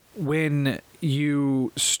when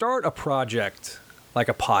you start a project like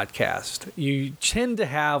a podcast, you tend to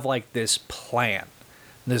have like this plan,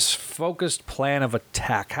 this focused plan of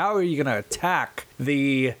attack. How are you going to attack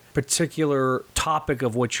the particular topic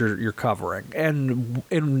of what you're covering? And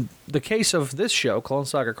in the case of this show, Clone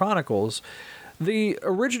Saga Chronicles, the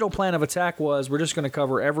original plan of attack was we're just going to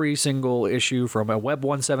cover every single issue from a Web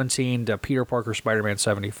 117 to Peter Parker Spider-Man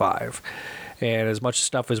 75. And as much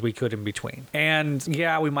stuff as we could in between. And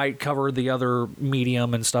yeah, we might cover the other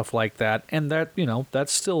medium and stuff like that. And that,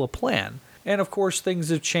 that's still a plan. And of course, things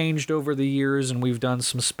have changed over the years, and we've done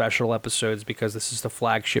some special episodes because this is the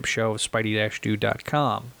flagship show of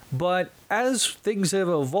Spidey-Dude.com. But as things have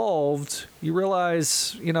evolved, you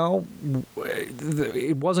realize,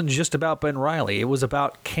 it wasn't just about Ben Reilly. It was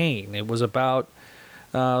about Kane. It was about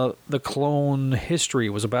the clone history.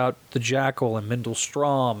 Was about the Jackal and Mendel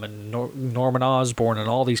Stromm and Norman Osborn and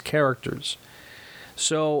all these characters.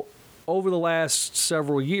 So over the last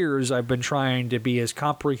several years, I've been trying to be as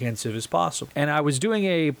comprehensive as possible. And I was doing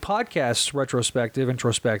a podcast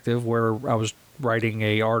introspective, where I was writing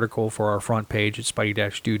an article for our front page at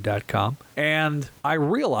Spidey-Dude.com. And I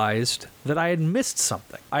realized that I had missed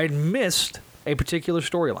something. I had missed a particular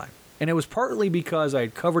storyline. And it was partly because I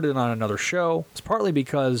had covered it on another show. It's partly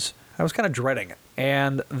because I was kind of dreading it.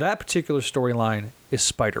 And that particular storyline is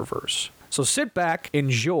Spider-Verse. So sit back,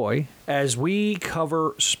 enjoy, as we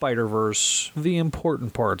cover Spider-Verse, the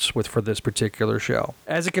important parts for this particular show.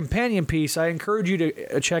 As a companion piece, I encourage you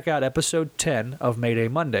to check out episode 10 of Mayday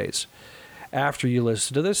Mondays after you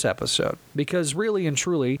listen to this episode. Because really and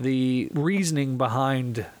truly, the reasoning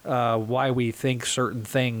behind why we think certain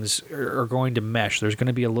things are going to mesh, there's going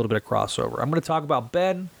to be a little bit of crossover. I'm going to talk about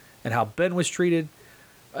Ben and how Ben was treated,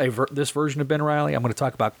 this version of Ben Reilly. I'm going to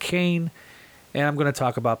talk about Kane, and I'm going to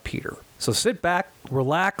talk about Peter. So sit back,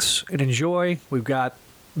 relax, and enjoy. We've got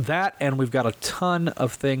that, and we've got a ton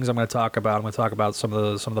of things I'm going to talk about. I'm going to talk about some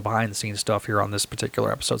of the behind-the-scenes stuff here on this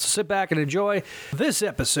particular episode. So sit back and enjoy this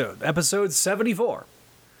episode 74.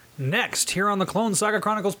 Next, here on the Clone Saga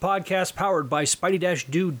Chronicles podcast, powered by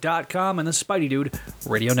Spidey-Dude.com and the Spidey Dude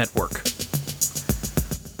Radio Network.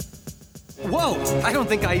 Whoa! I don't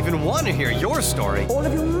think I even want to hear your story. All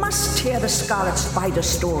of you must hear the Scarlet Spider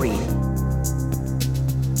story.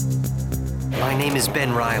 My name is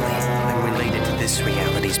Ben Reilly. I'm related to this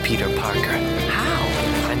reality's Peter Parker.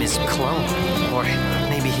 How? I'm his clone. Or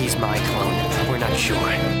maybe he's my clone. We're not sure.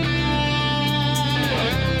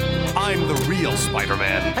 I'm the real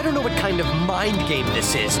Spider-Man. I don't know what kind of mind game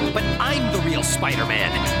this is, but I'm the real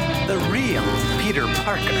Spider-Man. The real Peter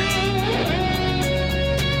Parker.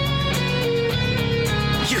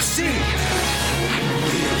 You see?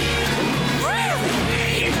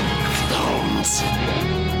 Really? Clones.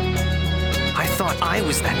 I thought I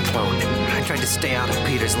was that clone. I tried to stay out of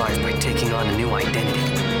Peter's life by taking on a new identity.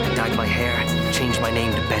 I dyed my hair, changed my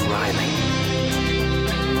name to Ben Reilly.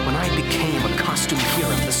 When I became a costume hero,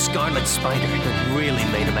 the Scarlet Spider, it really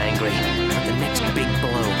made him angry. But the next big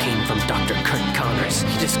blow came from Dr. Kurt Connors.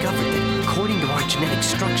 He discovered that, according to our genetic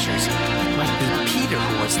structures, it might be Peter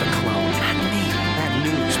who was the clone, not me. That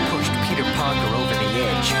news pushed Peter Parker over the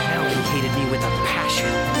edge. Now he hated me with a passion.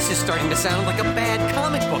 This is starting to sound like a bad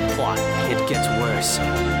comic book plot. It gets worse.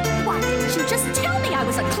 Why didn't you just tell me I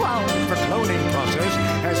was a clone? The cloning process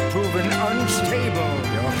has proven unstable.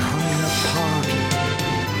 You're coming apart.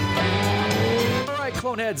 All right,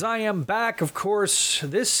 Cloneheads, I am back. Of course,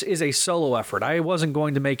 this is a solo effort. I wasn't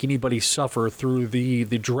going to make anybody suffer through the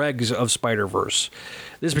dregs of Spider-Verse.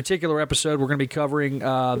 This particular episode, we're going to be covering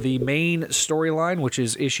the main storyline, which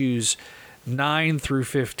is issues 9 through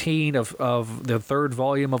 15 of the third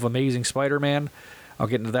volume of Amazing Spider-Man. I'll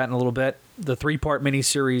get into that in a little bit. The 3-part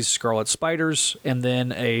miniseries Scarlet Spiders, and then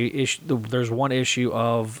there's one issue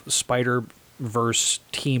of Spider-Verse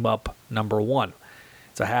Team Up #1.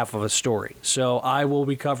 It's a half of a story. So I will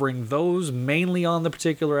be covering those mainly on the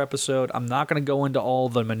particular episode. I'm not going to go into all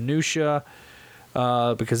the minutia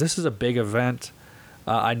because this is a big event.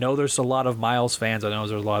 I know there's a lot of Miles fans. I know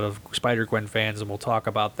there's a lot of Spider-Gwen fans, and we'll talk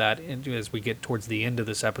about that as we get towards the end of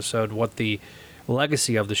this episode, what the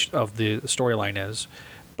legacy of the storyline is.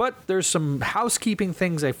 But there's some housekeeping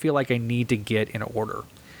things I feel like I need to get in order.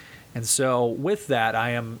 And so with that, I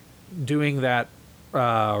am doing that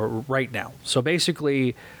right now. So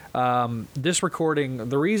basically, this recording,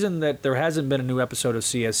 the reason that there hasn't been a new episode of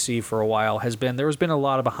CSC for a while has been there's been a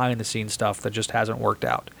lot of behind-the-scenes stuff that just hasn't worked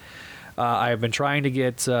out. I have been trying to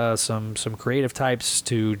get some creative types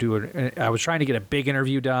to do it. I was trying to get a big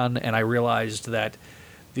interview done, and I realized that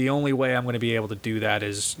the only way I'm going to be able to do that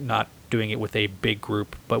is not doing it with a big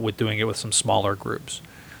group, but with doing it with some smaller groups.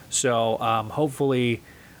 So hopefully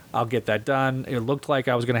I'll get that done. It looked like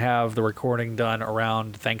I was going to have the recording done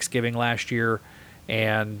around Thanksgiving last year,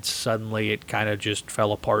 and suddenly it kind of just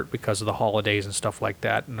fell apart because of the holidays and stuff like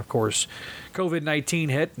that. And of course, COVID-19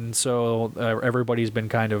 hit, and so everybody's been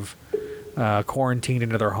kind of quarantined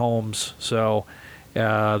into their homes. So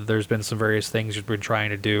there's been some various things we've been trying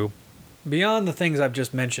to do. Beyond the things I've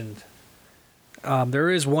just mentioned, there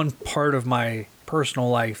is one part of my personal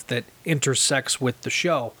life that intersects with the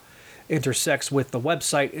show, intersects with the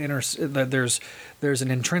website. There's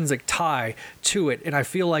an intrinsic tie to it, and I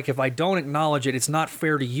feel like if I don't acknowledge it, it's not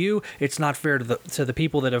fair to you. It's not fair to the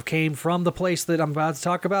people that have came from the place that I'm about to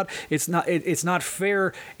talk about. It's not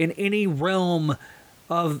fair in any realm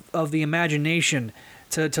of the imagination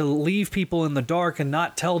to leave people in the dark and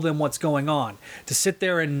not tell them what's going on, to sit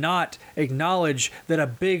there and not acknowledge that a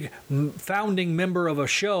big founding member of a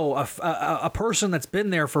show, a person that's been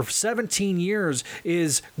there for 17 years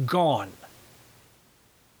is gone.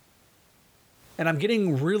 And I'm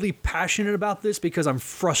getting really passionate about this because I'm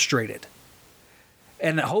frustrated.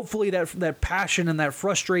 And hopefully that passion and that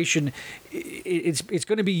frustration, it's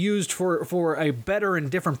going to be used for a better and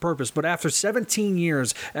different purpose. But after 17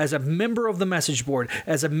 years as a member of the message board,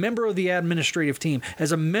 as a member of the administrative team,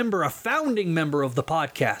 as a founding member of the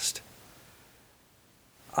podcast,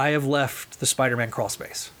 I have left the Spider-Man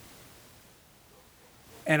crawlspace.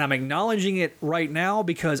 And I'm acknowledging it right now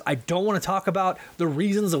because I don't want to talk about the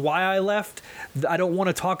reasons of why I left. I don't want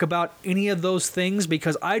to talk about any of those things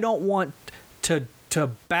because I don't want to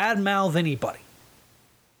badmouth anybody.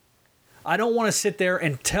 I don't want to sit there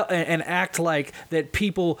and tell and act like that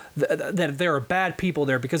people that there are bad people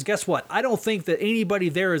there, because guess what? I don't think that anybody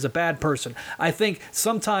there is a bad person. I think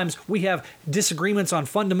sometimes we have disagreements on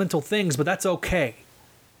fundamental things, but that's okay.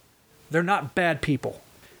 They're not bad people.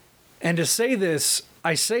 And to say this,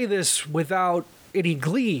 I say this without any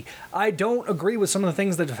glee. I don't agree with some of the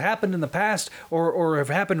things that have happened in the past or have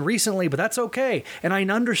happened recently, but that's okay. And I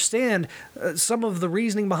understand some of the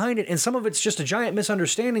reasoning behind it, and some of it's just a giant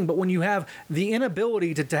misunderstanding. But when you have the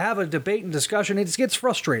inability to have a debate and discussion, it gets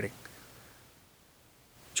frustrating.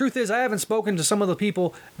 Truth is, I haven't spoken to some of the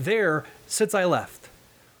people there since I left.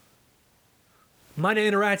 Might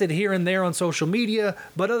have interacted here and there on social media,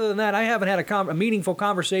 but other than that, I haven't had a meaningful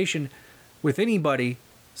conversation with anybody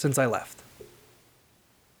since I left.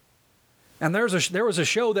 And there was a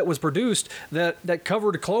show that was produced that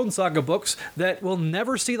covered Clone Saga books that will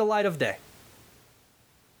never see the light of day.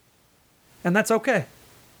 And that's okay.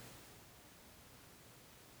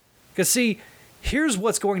 Because see, here's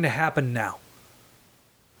what's going to happen now.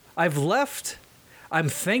 I've left. I'm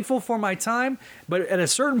thankful for my time, but at a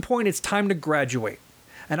certain point, it's time to graduate.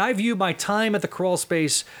 And I view my time at the crawl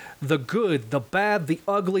space, the good, the bad, the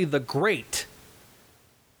ugly, the great,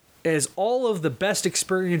 as all of the best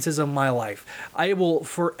experiences of my life. I will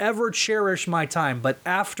forever cherish my time. But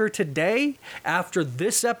after today, after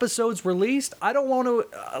this episode's released, I don't want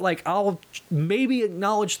to, I'll maybe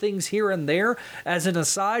acknowledge things here and there as an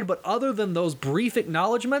aside, but other than those brief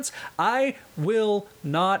acknowledgments, I will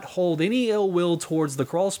not hold any ill will towards the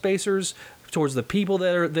crawl spacers, towards the people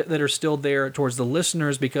that are still there, towards the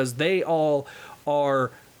listeners, because they all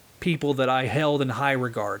are people that I held in high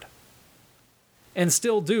regard. And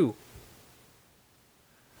still do.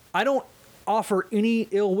 I don't offer any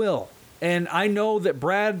ill will. And I know that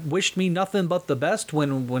Brad wished me nothing but the best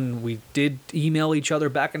when we did email each other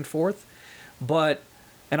back and forth. And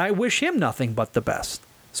I wish him nothing but the best.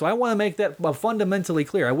 So I want to make that fundamentally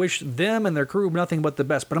clear. I wish them and their crew nothing but the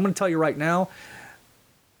best. But I'm going to tell you right now,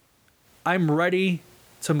 I'm ready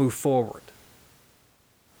to move forward.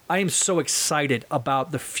 I am so excited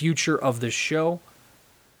about the future of this show.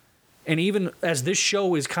 And even as this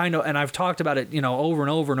show is kind of, and I've talked about it, over and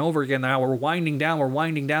over and over again, now we're winding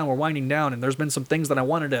down, and there's been some things that I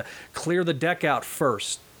wanted to clear the deck out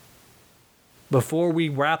first before we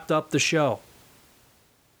wrapped up the show.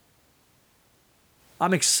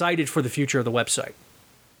 I'm excited for the future of the website.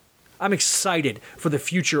 I'm excited for the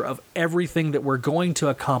future of everything that we're going to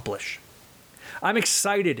accomplish. I'm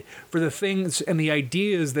excited for the things and the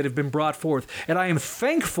ideas that have been brought forth, and I am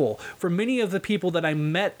thankful for many of the people that I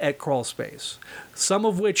met at Crawlspace, some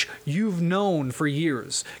of which you've known for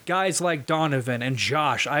years. Guys like Donovan and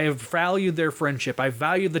Josh, I have valued their friendship. I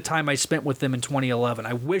valued the time I spent with them in 2011.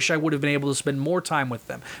 I wish I would have been able to spend more time with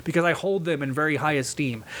them because I hold them in very high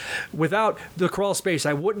esteem. Without the Crawlspace,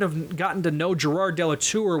 I wouldn't have gotten to know Gerard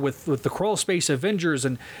Delatour with the Crawlspace Avengers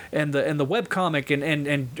and the webcomic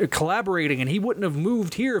and collaborating, and he wouldn't have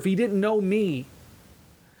moved here if he didn't know me.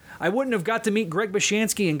 I wouldn't have got to meet Greg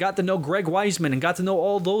Bashansky and got to know Greg Wiseman and got to know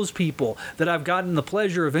all those people that I've gotten the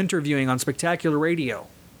pleasure of interviewing on Spectacular Radio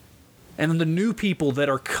and the new people that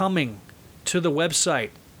are coming to the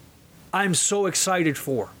website, I'm so excited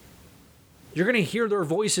for. You're going to hear their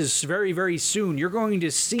voices very, very soon. You're going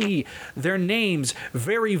to see their names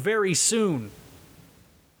very, very soon.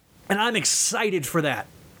 And I'm excited for that.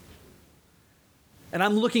 And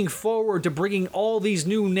I'm looking forward to bringing all these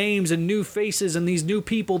new names and new faces and these new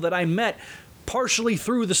people that I met partially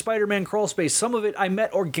through the Spider-Man crawl space. Some of it I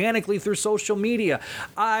met organically through social media.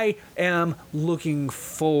 I am looking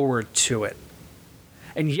forward to it.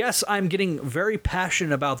 And yes, I'm getting very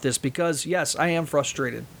passionate about this because, yes, I am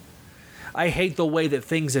frustrated. I hate the way that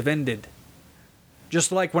things have ended.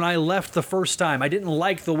 Just like when I left the first time, I didn't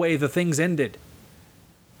like the way the things ended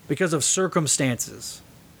because of circumstances.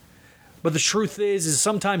 But the truth is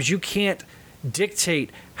sometimes you can't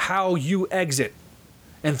dictate how you exit.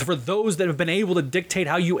 And for those that have been able to dictate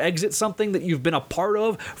how you exit something that you've been a part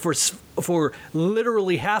of for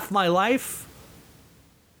literally half my life,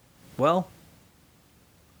 well,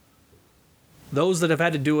 those that have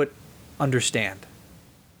had to do it understand.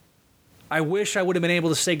 I wish I would have been able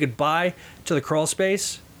to say goodbye to the crawl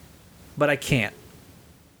space, but I can't.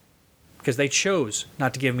 Because they chose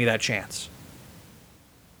not to give me that chance.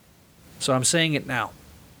 So I'm saying it now.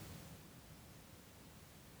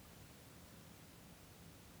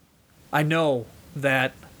 I know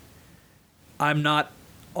that I'm not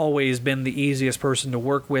always been the easiest person to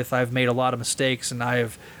work with. I've made a lot of mistakes, and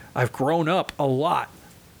I've grown up a lot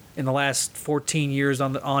in the last 14 years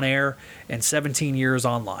on air and 17 years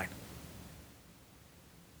online.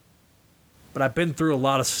 But I've been through a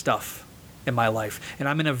lot of stuff in my life, and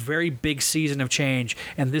I'm in a very big season of change.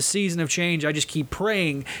 And this season of change, I just keep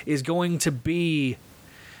praying, is going to be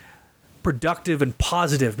productive and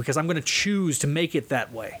positive because I'm going to choose to make it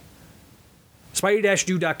that way.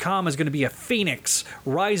 Spidey-Dude.com is going to be a phoenix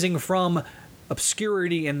rising from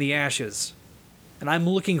obscurity and the ashes. And I'm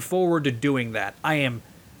looking forward to doing that. I am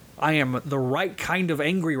the right kind of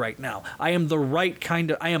angry right now. I am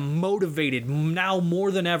motivated now more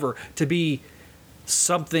than ever to be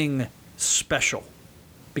something special.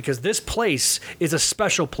 Because this place is a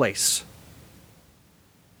special place.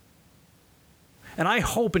 And I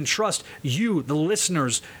hope and trust you, the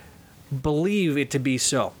listeners, believe it to be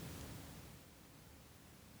so.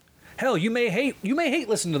 Hell, you may hate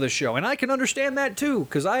listening to this show, and I can understand that too,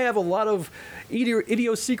 because I have a lot of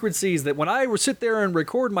idiosyncrasies that when I sit there and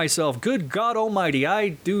record myself, good God Almighty, I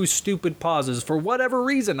do stupid pauses for whatever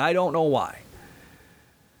reason. I don't know why.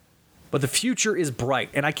 But the future is bright,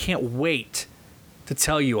 and I can't wait to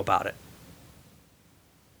tell you about it.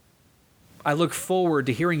 I look forward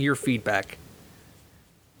to hearing your feedback.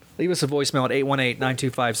 Leave us a voicemail at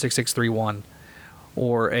 818-925-6631.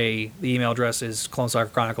 Or the email address is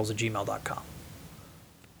clonesoccerchronicles@gmail.com.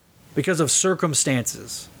 Because of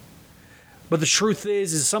circumstances. But the truth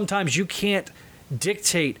is sometimes you can't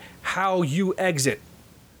dictate how you exit.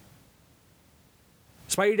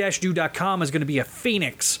 Spidey-Dude.com is going to be a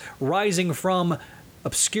phoenix rising from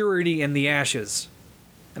obscurity and the ashes.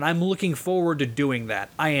 And I'm looking forward to doing that.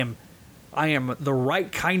 I am the right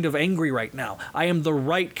kind of angry right now. I am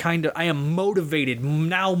motivated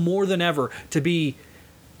now more than ever to be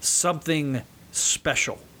something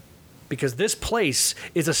special. Because this place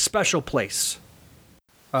is a special place.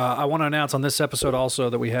 I want to announce on this episode also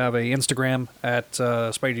that we have a Instagram at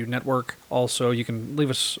Spidey Dude Network. Also, you can leave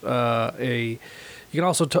us you can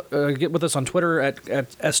also get with us on Twitter at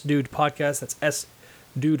SDude Podcast. That's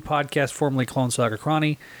SDude Podcast, formerly Clone Saga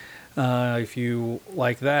Chrony. If you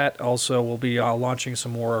like that, also we'll be launching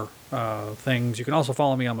some more things. You can also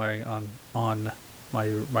follow me on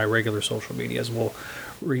my regular social medias. I'll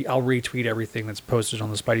retweet everything that's posted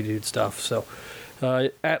on the Spidey Dude stuff. So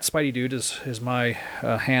at Spidey Dude is my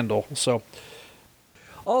handle. So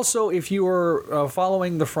also, if you are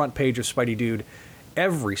following the front page of Spidey Dude,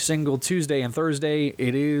 every single Tuesday and Thursday,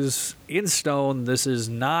 it is in stone. This is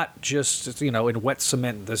not just, in wet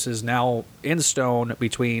cement. This is now in stone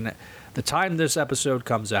between the time this episode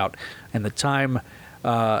comes out and the time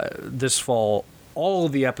this fall. All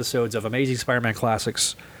of the episodes of Amazing Spider-Man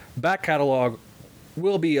Classics back catalog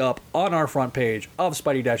will be up on our front page of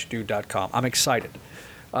Spidey-Dude.com. I'm excited.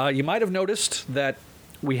 You might have noticed that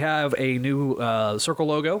we have a new circle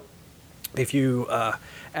logo. If you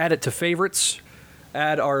add it to favorites,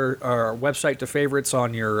 add our website to favorites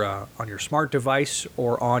on your smart device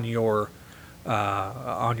or on your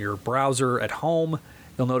browser at home,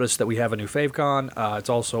 you'll notice that we have a new favicon. It's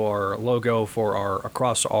also our logo for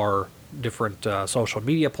across our different social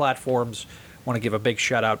media platforms. I want to give a big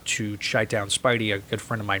shout out to Chi-Town Spidey, a good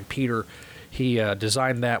friend of mine, Peter. He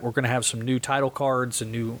designed that. We're going to have some new title cards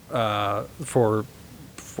and new for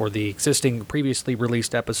for the existing previously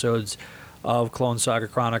released episodes of Clone Saga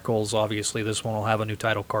Chronicles. Obviously, this one will have a new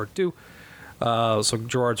title card too. So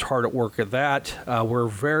Gerard's hard at work at that. We're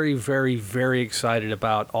very, very, very excited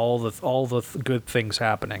about all the good things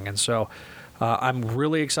happening, and so I'm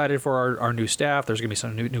really excited for our new staff. There's going to be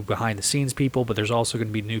some new behind the scenes people, but there's also going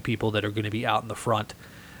to be new people that are going to be out in the front,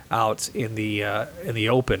 out in the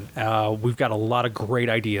open. We've got a lot of great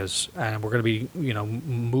ideas, and we're going to be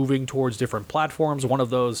moving towards different platforms. One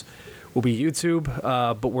of those will be YouTube,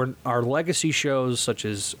 but our legacy shows such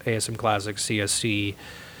as ASM Classics, CSC,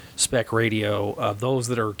 Spec Radio, those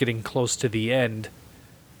that are getting close to the end,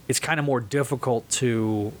 it's kind of more difficult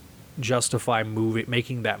to justify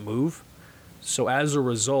making that move. So as a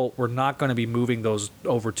result, we're not going to be moving those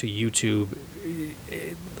over to YouTube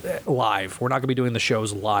live. We're not going to be doing the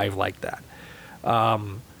shows live like that.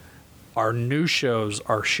 Our new shows,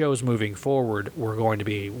 our shows moving forward, we're going to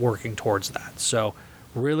be working towards that. So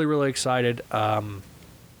really, really excited.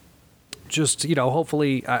 Just,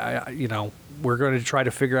 hopefully, we're going to try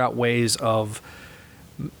to figure out ways of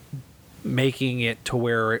making it to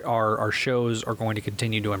where our shows are going to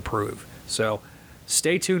continue to improve. So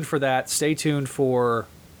stay tuned for that. Stay tuned for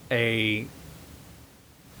a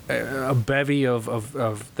bevy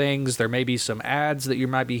of things. There may be some ads that you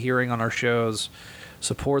might be hearing on our shows.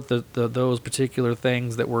 Support those particular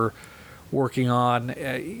things that we're working on.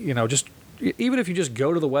 Just even if you just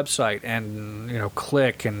go to the website and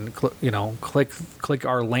click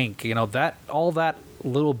our link, that all that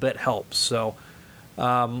little bit helps. So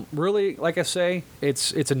really, like I say,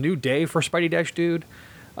 it's a new day for Spidey Dash Dude.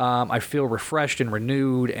 I feel refreshed and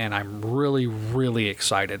renewed, and I'm really, really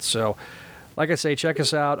excited. So, like I say, check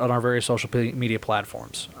us out on our various social media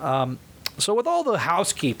platforms. So with all the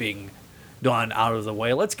housekeeping done out of the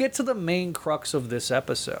way, let's get to the main crux of this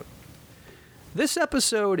episode. This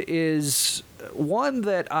episode is one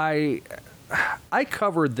that I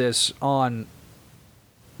covered this on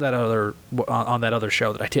that other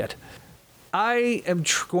show that I did. I am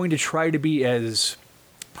going to try to be as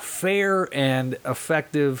fair and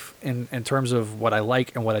effective in terms of what I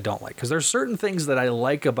like and what I don't like, because there's certain things that I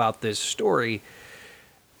like about this story,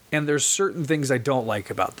 and there's certain things I don't like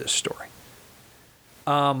about this story.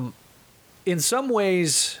 In some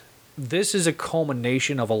ways, this is a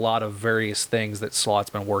culmination of a lot of various things that Slott's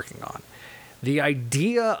been working on. The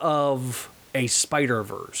idea of a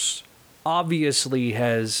Spider-Verse obviously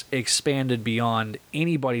has expanded beyond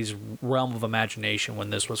anybody's realm of imagination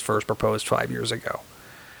when this was first proposed 5 years ago.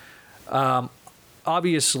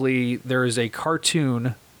 Obviously, there is a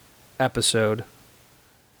cartoon episode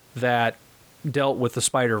that dealt with the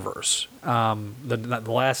Spider-Verse. The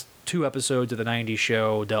last two episodes of the 90s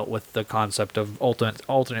show dealt with the concept of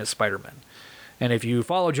alternate Spider-Man. And if you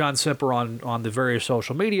follow John Simper on the various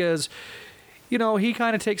social medias, he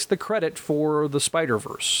kind of takes the credit for the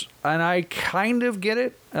Spider-Verse. And I kind of get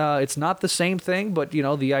it. It's not the same thing, but,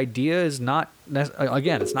 the idea is not,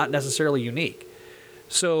 it's not necessarily unique.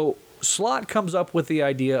 So Slott comes up with the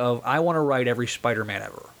idea of, I want to write every Spider-Man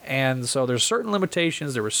ever. And so there's certain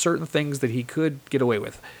limitations. There were certain things that he could get away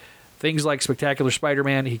with. Things like Spectacular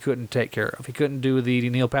Spider-Man, he couldn't take care of. He couldn't do the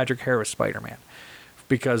Neil Patrick Harris Spider-Man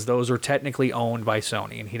because those are technically owned by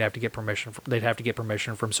Sony, and they'd have to get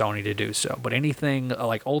permission from Sony to do so. But anything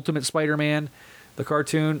like Ultimate Spider-Man, the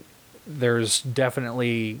cartoon, there's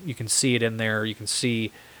definitely, you can see it in there. You can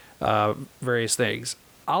see various things.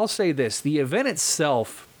 I'll say this: the event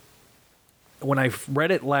itself, when I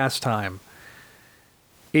read it last time,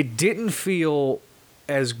 it didn't feel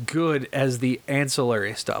as good as the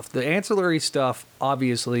ancillary stuff. The ancillary stuff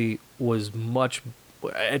obviously was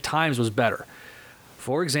at times was better.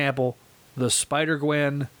 For example, the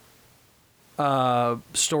Spider-Gwen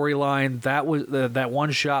storyline, that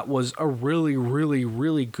one shot was a really, really,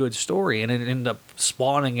 really good story, and it ended up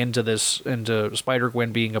spawning into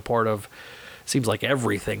Spider-Gwen being a part of, seems like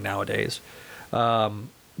everything nowadays.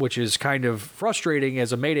 Which is kind of frustrating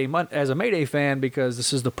as a Mayday fan, because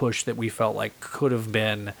this is the push that we felt like could have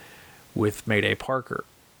been with Mayday Parker.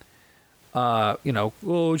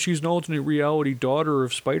 She's an alternate reality daughter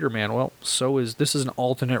of Spider-Man. Well, this is an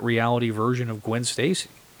alternate reality version of Gwen Stacy.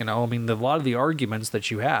 A lot of the arguments that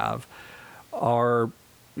you have are,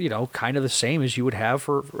 kind of the same as you would have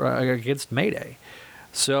for against Mayday.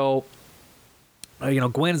 So,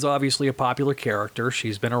 Gwen's obviously a popular character.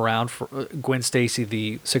 She's been around for Gwen Stacy,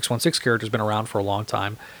 the 616 character, has been around for a long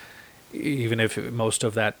time. Even if most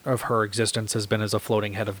of her existence has been as a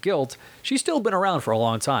floating head of guilt, she's still been around for a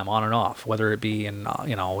long time, on and off, whether it be in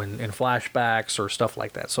flashbacks or stuff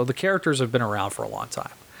like that. So the characters have been around for a long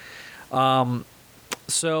time.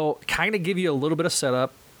 So kind of give you a little bit of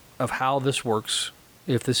setup of how this works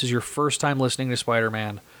if this is your first time listening to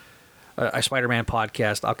Spider-Man, a Spider-Man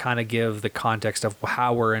podcast, I'll kind of give the context of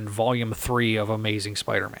how we're in Volume 3 of Amazing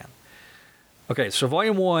Spider-Man. Okay, so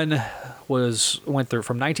Volume 1 went through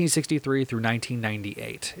from 1963 through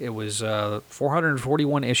 1998. It was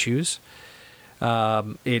 441 issues.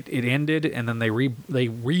 It ended, and then they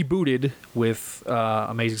rebooted with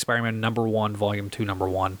Amazing Spider-Man number 1, Volume 2, number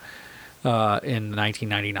 1 in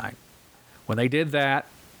 1999. When they did that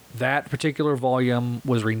particular volume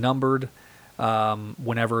was renumbered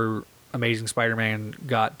whenever Amazing Spider-Man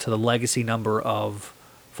got to the legacy number of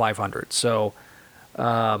 500. So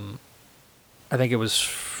I think it was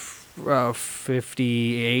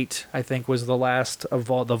 58, I think, was the last of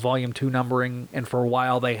the Volume 2 numbering. And for a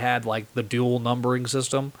while, they had like the dual numbering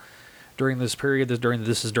system during this period.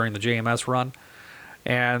 This is during the JMS run.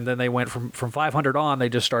 And then they went from 500 on, they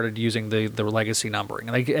just started using the legacy numbering.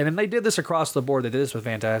 And they did this across the board. They did this with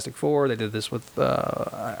Fantastic Four. They did this with,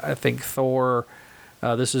 I think, Thor.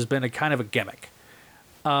 This has been a kind of a gimmick.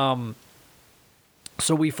 So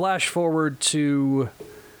we flash forward to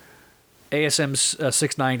ASM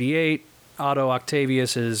 698. Otto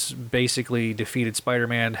Octavius has basically defeated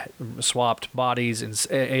Spider-Man, swapped bodies. In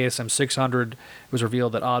ASM 600, it was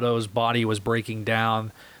revealed that Otto's body was breaking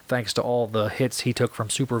down thanks to all the hits he took from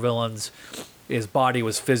supervillains. His body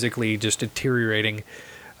was physically just deteriorating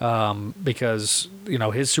because,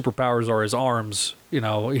 his superpowers are his arms. He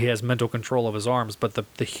has mental control of his arms, but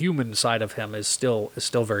the human side of him is still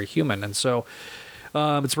very human. And so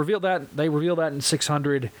it's revealed that they reveal that in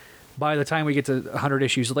 600. By the time we get to 100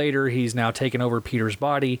 issues later, he's now taken over Peter's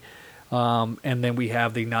body. And then we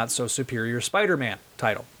have the Not So Superior Spider-Man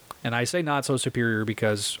title. And I say not so superior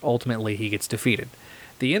because ultimately he gets defeated.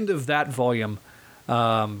 The end of that volume,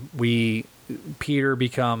 Peter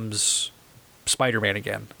becomes Spider-Man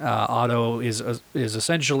again. Otto is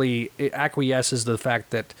essentially acquiesces to the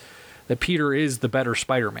fact that Peter is the better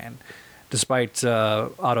Spider-Man, despite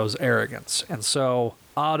Otto's arrogance. And so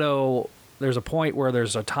Otto, there's a point where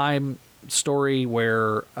there's a time story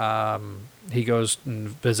where he goes and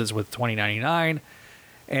visits with 2099,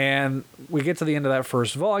 and we get to the end of that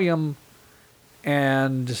first volume,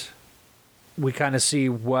 and we kind of see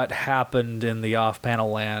what happened in the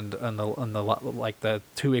off-panel land and the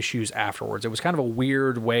 2 issues afterwards. It was kind of a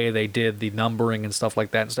weird way they did the numbering and stuff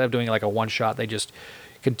like that. Instead of doing like a one-shot, they just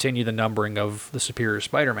continue the numbering of the Superior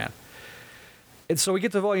Spider-Man. And so we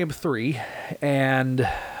get to Volume 3, and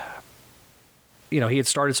he had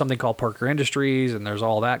started something called Parker Industries, and there's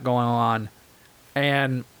all that going on.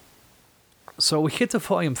 And so we get to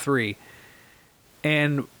Volume 3,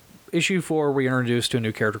 and issue 4, we introduced to a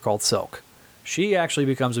new character called Silk. She actually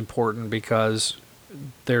becomes important because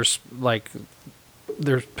there's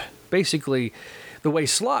basically, the way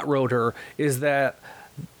Slott wrote her is that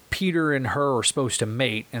Peter and her are supposed to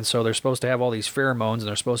mate, and so they're supposed to have all these pheromones, and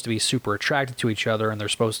they're supposed to be super attracted to each other, and they're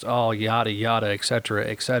supposed to, yada, yada, etc.,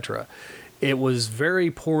 etc. It was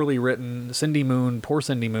very poorly written. Poor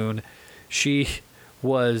Cindy Moon, she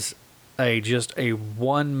was just a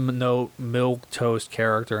one-note milquetoast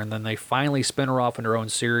character, and then they finally spin her off in her own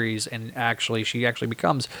series, and she actually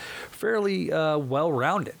becomes fairly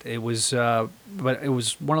well-rounded. It was, but it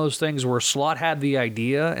was one of those things where Slott had the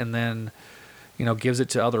idea, and then gives it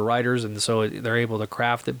to other writers, and so they're able to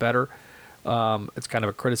craft it better. It's kind of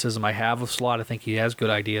a criticism I have of Slott. I think he has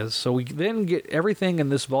good ideas. So we then get everything in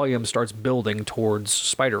this volume starts building towards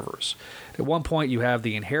Spider-Verse. At one point, you have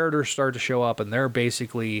the Inheritors start to show up, and they're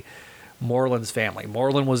basically Morland's family.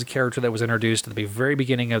 Morland was a character that was introduced at the very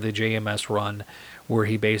beginning of the JMS run, where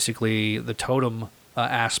he basically, the totem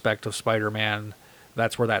aspect of Spider-Man,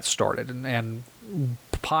 that's where that started. And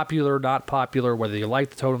popular, not popular, whether you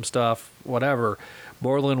like the totem stuff, whatever,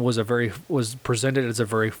 Morland was presented as a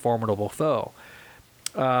very formidable foe.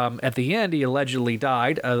 At the end, he allegedly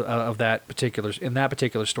died in that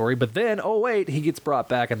particular story, but then, he gets brought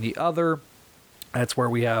back in the other. That's where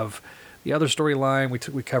we have the other storyline.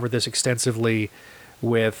 We covered this extensively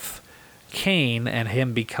with Kane and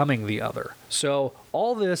him becoming the other. So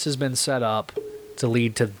all this has been set up to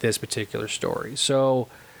lead to this particular story. So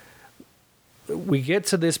we get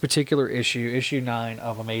to this particular issue 9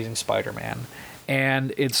 of Amazing Spider-Man,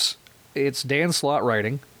 and it's Dan Slott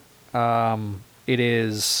writing. It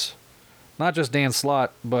is not just Dan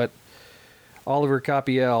Slott, but Oliver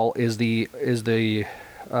Copiel is the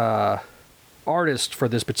artist for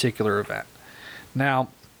this particular event. Now,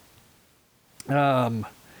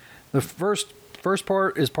 the first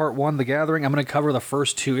part is part 1, The Gathering. I'm going to cover the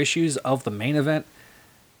first 2 issues of the main event,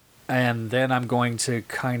 and then I'm going to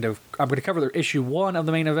cover the issue 1 of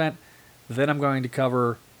the main event. Then I'm going to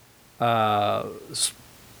cover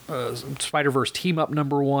Spider-Verse Team Up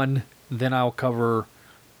 #1. Then I'll cover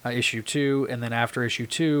issue 2, and then after issue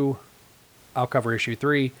 2, I'll cover issue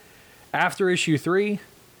 3. After issue 3,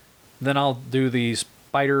 then I'll do the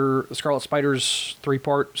Scarlet Spider's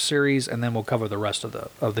 3-part series, and then we'll cover the rest of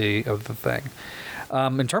the thing.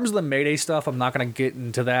 In terms of the Mayday stuff, I'm not going to get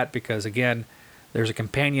into that because, again, there's a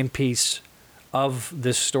companion piece of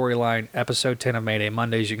this storyline, episode 10 of Mayday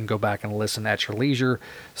Mondays. You can go back and listen at your leisure.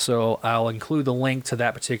 So I'll include the link to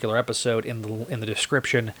that particular episode in the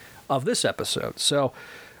description of this episode. So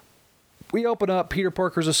we open up. Peter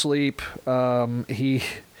Parker's asleep.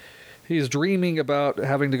 He's dreaming about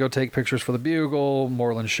having to go take pictures for the Bugle.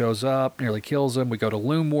 Morlun shows up, nearly kills him. We go to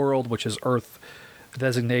Loom World, which is Earth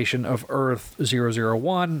designation of Earth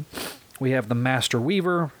 001. We have the Master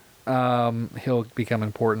Weaver. He'll become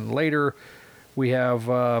important later. We have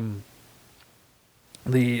we're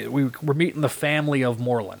meeting the family of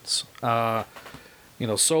Morlans.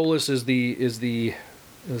 Solus is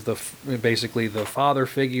basically the father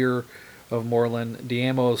figure of Morlun.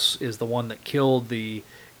 Deimos is the one that killed the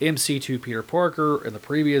MC2 Peter Parker in the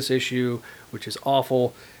previous issue, which is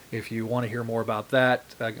awful. If you want to hear more about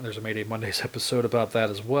that, there's a Mayday Mondays episode about that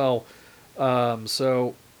as well.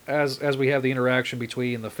 So as we have the interaction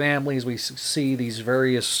between the families, we see these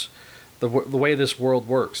various the way this world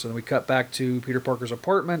works, and we cut back to Peter Parker's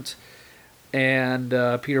apartment, and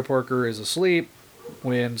Peter Parker is asleep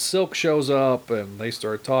when Silk shows up, and they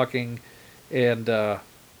start talking, and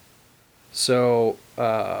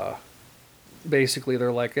basically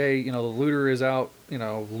they're like, hey, the looter is out,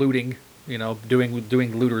 looting,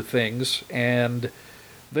 doing looter things, and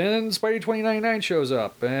then Spidey 2099 shows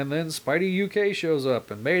up, and then Spidey UK shows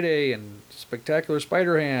up, and Mayday and Spectacular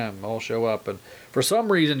Spider-Ham all show up, and for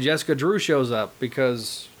some reason Jessica Drew shows up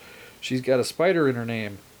because she's got a spider in her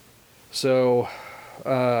name. So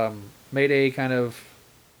Mayday kind of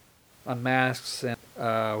unmasks, and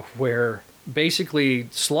where basically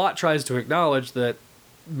Slott tries to acknowledge that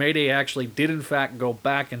Mayday actually did in fact go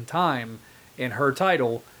back in time in her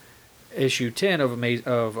title, issue 10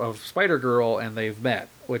 of Spider-Girl, and they've met,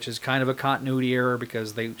 which is kind of a continuity error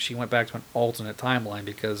because she went back to an alternate timeline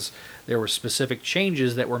because there were specific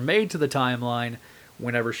changes that were made to the timeline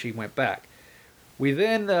whenever she went back. We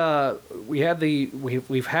then we've had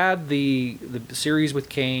the series with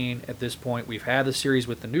Kane at this point. We've had the series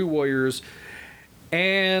with the New Warriors,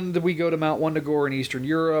 and we go to Mount Wundagore in Eastern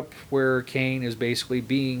Europe, where Kane is basically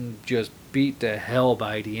being just beat to hell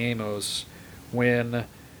by Deimos when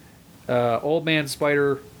Old Man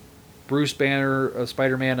Spider, Bruce Banner,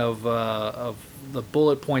 Spider-Man of the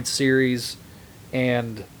Bullet Point series,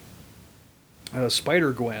 and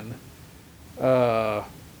Spider-Gwen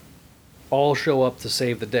all show up to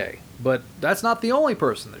save the day. But that's not the only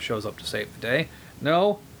person that shows up to save the day.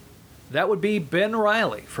 No, that would be Ben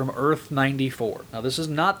Reilly from Earth 94. Now, this is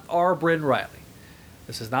not our Ben Reilly.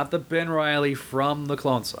 This is not the Ben Reilly from the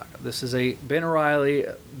Clone Saga. This is a Ben Reilly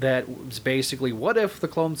that was basically, what if the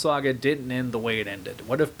Clone Saga didn't end the way it ended?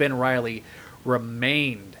 What if Ben Reilly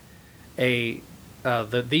remained the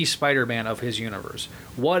Spider-Man of his universe?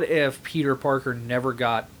 What if Peter Parker never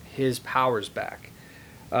got his powers back?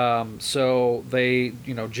 So they,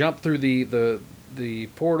 jump through the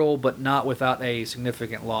portal, but not without a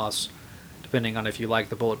significant loss, depending on if you like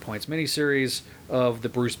the Bullet Points miniseries of the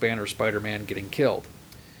Bruce Banner Spider-Man getting killed.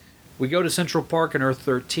 We go to Central Park in Earth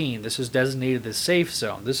 13. This is designated the safe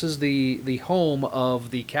zone. This is the home of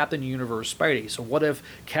the Captain Universe Spidey. So what if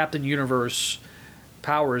Captain Universe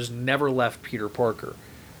powers never left Peter Parker?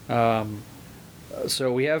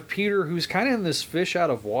 So we have Peter, who's kind of in this fish out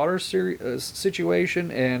of water situation,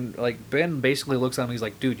 and Ben basically looks at him. He's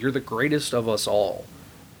like, "Dude, you're the greatest of us all."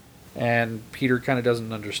 And Peter kind of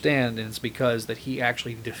doesn't understand, and it's because that he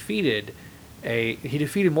actually defeated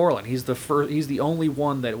Morlun. He's the only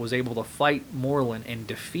one that was able to fight Morlun and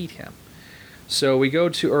defeat him. So we go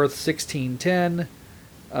to Earth 1610.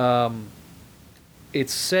 It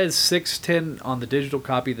says 610 on the digital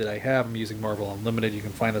copy that I have. I'm using Marvel Unlimited. You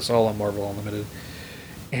can find this all on Marvel Unlimited.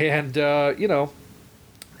 And,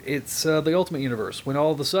 it's the Ultimate Universe. When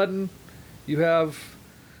all of a sudden you have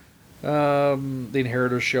the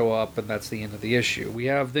Inheritors show up, and that's the end of the issue. We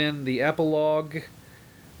have then the epilogue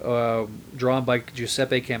drawn by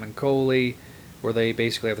Giuseppe Camuncoli, where they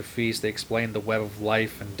basically have the feast. They explain the web of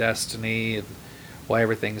life and destiny and why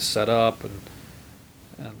everything's set up and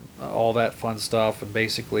all that fun stuff. And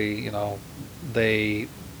basically, they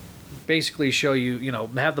basically show you,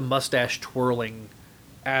 have the mustache twirling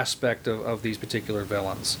aspect of these particular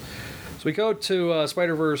villains. So we go to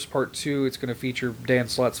Spider-Verse Part 2. It's going to feature Dan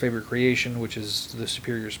Slott's favorite creation, which is the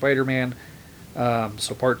Superior Spider-Man.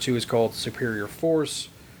 So Part 2 is called Superior Force.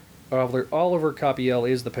 Oliver Copiel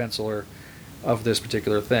is the penciler of this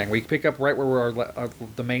particular thing. We pick up right where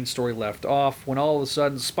the main story left off, when all of a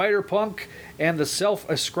sudden Spider-Punk and the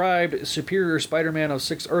self-ascribed superior Spider-Man of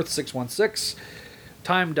Earth 616,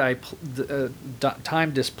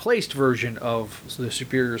 time-displaced version of the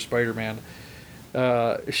superior Spider-Man,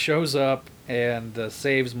 shows up and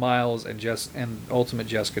saves Miles and Ultimate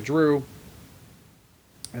Jessica Drew.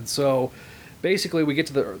 And so basically we get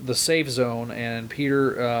to the safe zone, and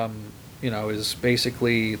Peter is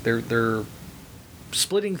basically they're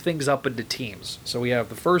splitting things up into teams. So we have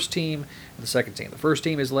the first team and the second team. The first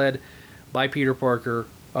team is led by Peter Parker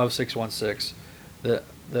of 616.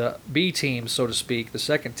 The B team, so to speak, the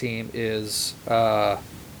second team is led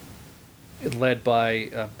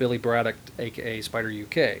by Billy Braddock, aka Spider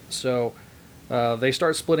UK. So they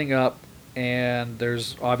start splitting up, and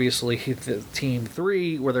there's obviously the team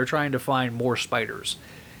 3 where they're trying to find more spiders.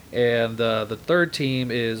 And the third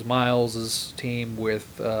team is Miles' team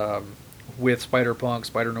with Spider-Punk,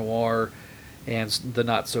 Spider-Noir, and the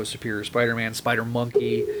not-so-superior Spider-Man,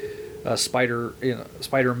 Spider-Monkey,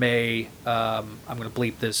 Spider-May, I'm going to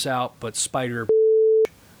bleep this out, but Spider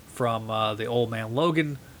from the Old Man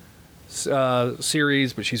Logan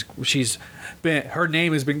series, but her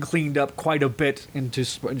name has been cleaned up quite a bit into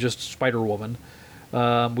just Spider-Woman.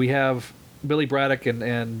 We have Billy Braddock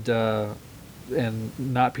and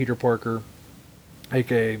not Peter Parker,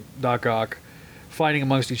 aka Doc Ock, fighting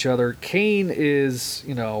amongst each other. Kane is,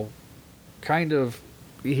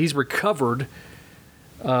 he's recovered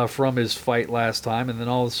from his fight last time, and then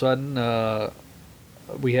all of a sudden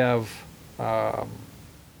we have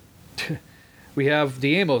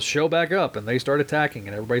the Amos show back up, and they start attacking,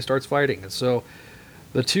 and everybody starts fighting, and so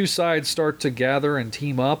the two sides start to gather and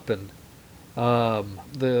team up, and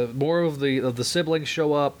the more of the siblings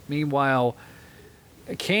show up. Meanwhile,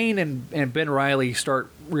 Kane and Ben Reilly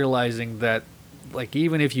start realizing that, like,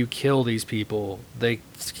 even if you kill these people, they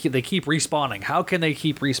keep respawning. How can they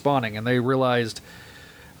keep respawning? And they realized,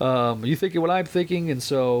 you thinking what I'm thinking, and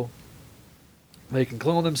so they can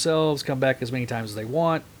clone themselves, come back as many times as they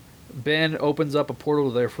want. Ben opens up a portal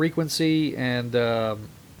to their frequency, and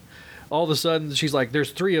all of a sudden she's like,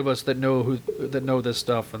 "There's 3 of us that know this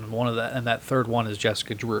stuff," and that third one is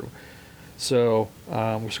Jessica Drew. So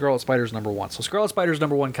Scarlet Spider's number 1. So Scarlet Spider's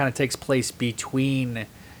number 1 kind of takes place between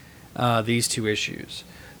these two issues.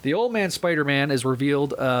 The Old Man Spider-Man is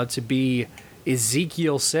revealed to be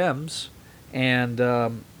Ezekiel Sims, and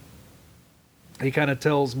he kind of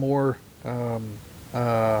tells more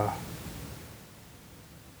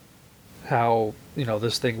how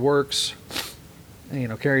this thing works,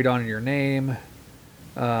 carried on in your name,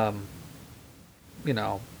 and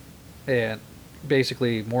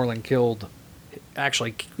basically Moreland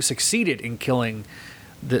actually succeeded in killing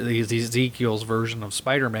the Ezekiel's version of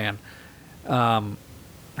Spider-Man, not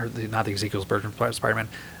the Ezekiel's version of Spider-Man.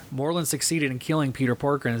 Moreland succeeded in killing Peter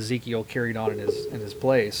Parker, and Ezekiel carried on in his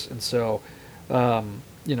place. And so,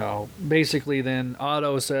 basically then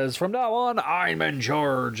Otto says, "From now on, I'm in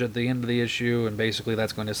charge," at the end of the issue, and basically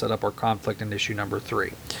that's going to set up our conflict in issue number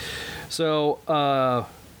 3. So,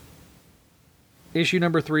 issue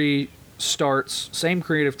number 3 starts, same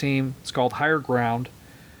creative team. It's called Higher Ground.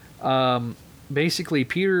 Basically,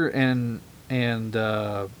 Peter and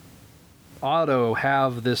Otto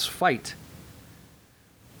have this fight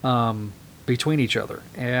between each other,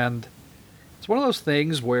 and it's one of those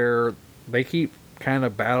things where they keep kind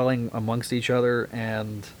of battling amongst each other,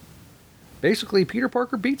 and basically Peter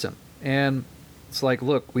Parker beats him, and it's like,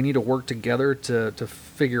 look, we need to work together to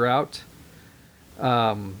figure out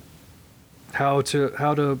how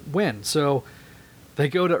to win. So they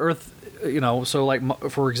go to Earth, so like,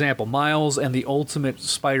 for example, Miles and the Ultimate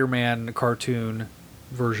Spider-Man cartoon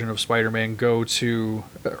version of Spider-Man go to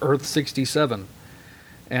Earth 67,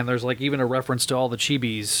 and there's like even a reference to all the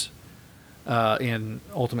chibis in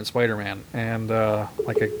Ultimate Spider-Man, and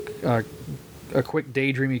like a quick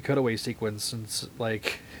daydreamy cutaway sequence, and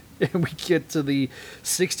and we get to the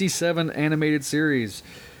 67 animated series.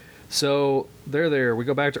 So they're there. We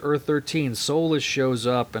go back to Earth 13. Solus shows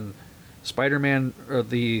up, and Spider-Man,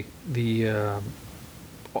 the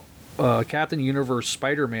Captain Universe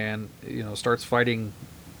Spider-Man, starts fighting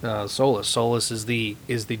Solus. Solus is the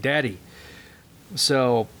daddy.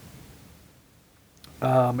 So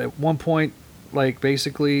at one point, like,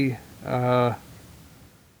 basically,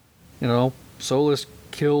 Solus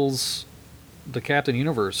kills the Captain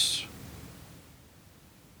Universe.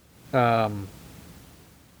 The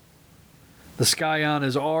Skyon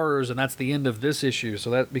is ours, and that's the end of this issue.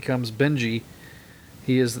 So that becomes Benji.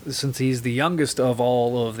 Since he's the youngest of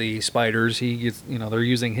all of the spiders, he gets, they're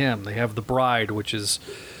using him. They have the Bride, which is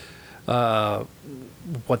what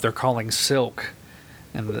they're calling Silk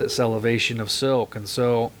and this elevation of Silk. And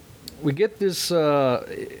so we get this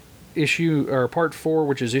issue, or part 4,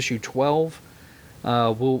 which is issue 12.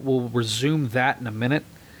 We'll resume that in a minute,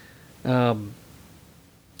 because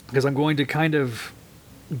I'm going to kind of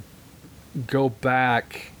go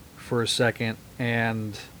back for a second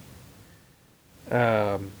and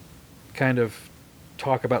kind of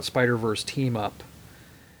talk about Spider-Verse Team Up.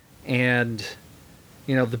 And,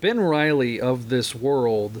 you know, the Ben Reilly of this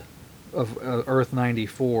world of Earth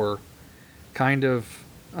 94 kind of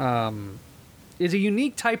is a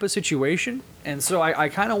unique type of situation. And so I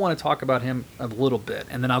kind of want to talk about him a little bit,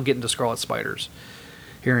 and then I'll get into Scarlet Spiders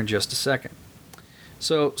here in just a second.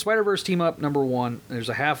 So, Spider-Verse Team Up number 1. There's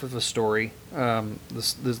a half of a story. The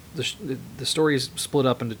story is split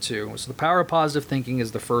up into 2. So, The Power of Positive Thinking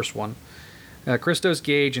is the first one. Christos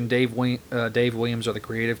Gage and Dave Williams are the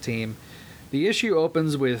creative team. The issue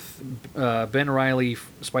opens with Ben Reilly,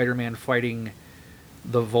 Spider-Man, fighting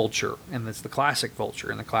the Vulture, and it's the classic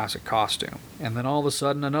Vulture in the classic costume. And then all of a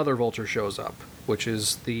sudden, another Vulture shows up, which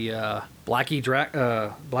is the Blackie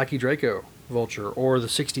Draco Vulture, or the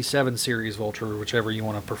 67 series Vulture, whichever you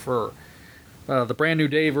want to prefer. The Brand New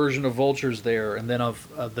Day version of Vulture's there, and then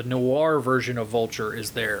the noir version of Vulture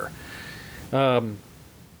is there.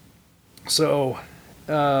 So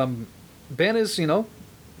Ben is,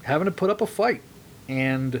 having to put up a fight,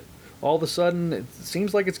 and all of a sudden, it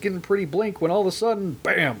seems like it's getting pretty bleak when all of a sudden,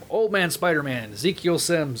 bam, Old Man Spider-Man, Ezekiel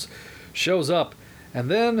Sims, shows up. And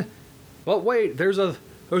then, but wait, there's a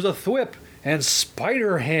thwip, and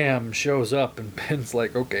Spider-Ham shows up, and Ben's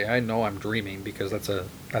like, okay, I know I'm dreaming, because that's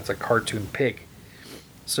a cartoon pig.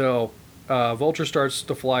 So, Vulture starts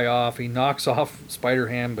to fly off. He knocks off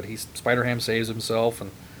Spider-Ham, but Spider-Ham saves himself, and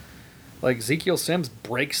like Ezekiel Sims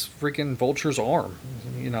breaks freaking Vulture's arm.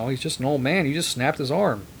 He's just an old man. He just snapped his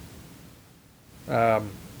arm.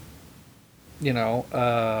 Then all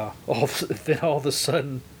of a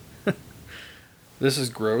sudden, this is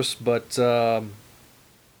gross, but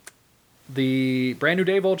the Brand New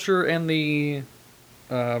Day Vulture and the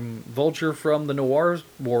Vulture from the noir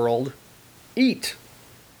world eat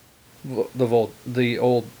the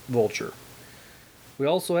old Vulture. We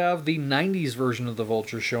also have the 90s version of the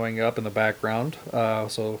Vulture showing up in the background.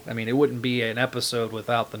 It wouldn't be an episode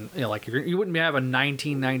without you wouldn't have a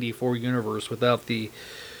 1994 universe without the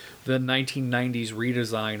 1990s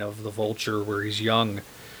redesign of the Vulture where he's young.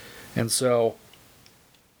 And so,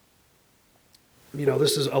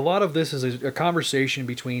 this is a conversation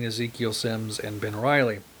between Ezekiel Sims and Ben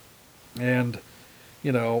Reilly. And,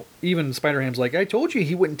 even Spider-Ham's like, I told you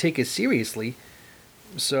he wouldn't take it seriously.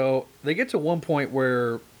 So they get to one point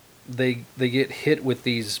where they get hit with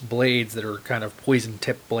these blades that are kind of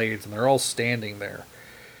poison-tipped blades, and they're all standing there.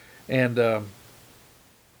 And,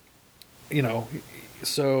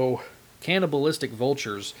 so cannibalistic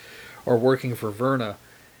vultures are working for Verna.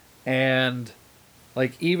 And,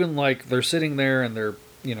 they're sitting there and they're,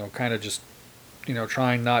 kind of just,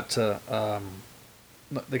 trying not to,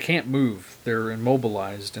 they can't move. They're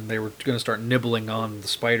immobilized, and they were going to start nibbling on the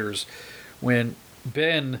spiders when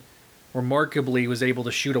Ben remarkably was able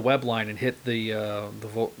to shoot a web line and hit the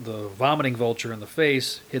vomiting Vulture in the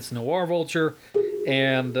face, hits Noir Vulture,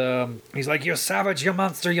 and he's like, "You savage, you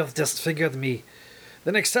monster, you've disfigured me.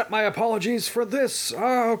 Then accept my apologies for this.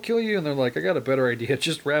 I'll kill you." And they're like, "I got a better idea.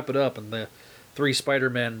 Just wrap it up." And the 3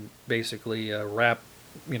 Spider-Men basically wrap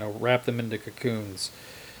them into cocoons.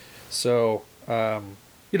 So,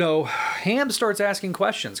 Ham starts asking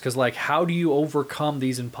questions, because, how do you overcome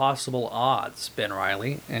these impossible odds, Ben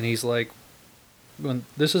Reilly? And he's like,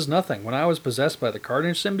 this is nothing. When I was possessed by the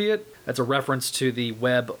Carnage symbiote, that's a reference to the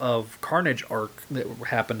Web of Carnage arc that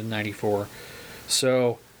happened in 94.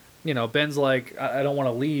 So, Ben's like, I don't want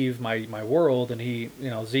to leave my world, and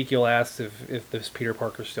Ezekiel asks if this Peter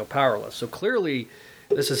Parker's still powerless. So clearly,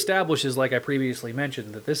 this establishes, like I previously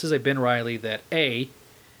mentioned, that this is a Ben Reilly that, A,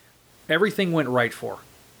 everything went right for.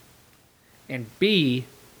 And B,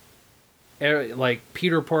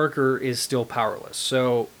 Peter Parker is still powerless.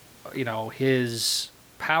 So, his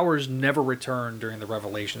powers never return during the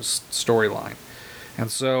Revelations storyline.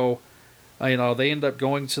 And so, they end up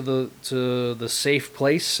going to the safe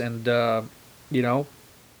place, and, there's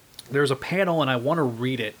a panel, and I want to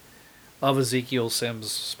read it, of Ezekiel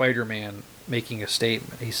Sims' Spider-Man making a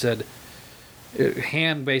statement. He said,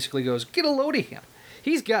 Ham basically goes, "Get a load of him.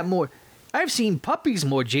 He's got more... I've seen puppies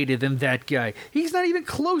more jaded than that guy. He's not even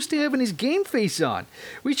close to having his game face on.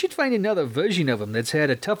 We should find another version of him that's had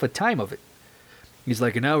a tougher time of it." He's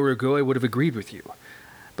like, "An hour ago I would have agreed with you.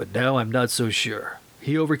 But now I'm not so sure.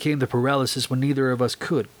 He overcame the paralysis when neither of us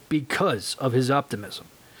could, because of his optimism.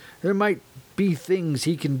 There might be things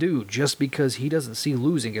he can do just because he doesn't see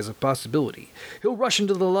losing as a possibility. He'll rush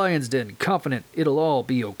into the lion's den, confident it'll all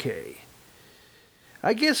be okay.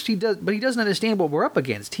 I guess he does, but he doesn't understand what we're up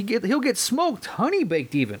against. He'll get smoked, honey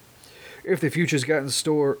baked even. If the future's got in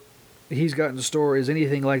store, he's got in store is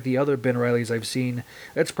anything like the other Ben Rileys I've seen,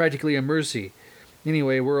 that's practically a mercy.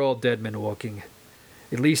 Anyway, we're all dead men walking.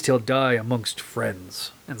 At least he'll die amongst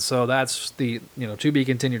friends. And so that's the, to be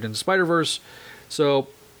continued in Spider-Verse. So,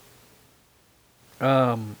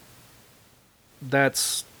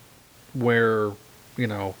 that's where,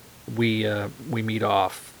 we meet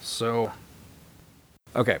off. So,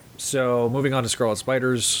 okay, so moving on to Scarlet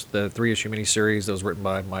Spiders, the 3-issue miniseries that was written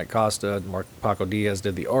by Mike Costa. Paco Diaz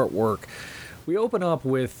did the artwork. We open up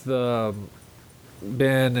with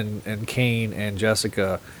Ben and Kane and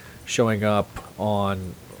Jessica showing up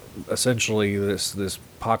on essentially this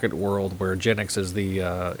pocket world where Genix is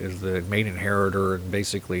the main inheritor, and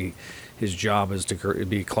basically his job is to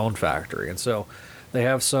be a clone factory. And so they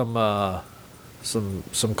have some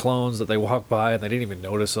clones that they walk by and they didn't even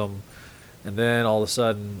notice them. And then all of a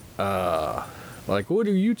sudden, like, what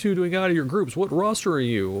are you two doing out of your groups? What roster are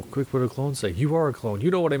you? Quick, what do clones say? You are a clone.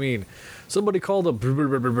 You know what I mean. Somebody called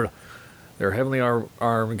them. They're heavily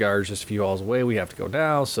armed guards just a few halls away. We have to go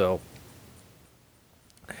now. So,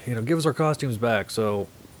 give us our costumes back. So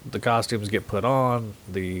the costumes get put on.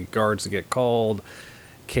 The guards get called.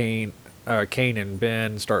 Kane and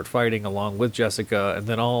Ben start fighting along with Jessica. And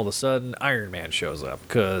then all of a sudden, Iron Man shows up,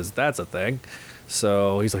 because that's a thing.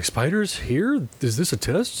 So he's like, spiders here? Is this a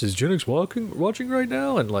test? Is Genix watching right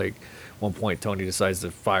now? And like, one point Tony decides to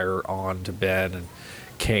fire on to Ben, and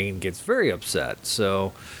Kane gets very upset.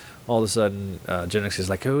 So all of a sudden, Genix is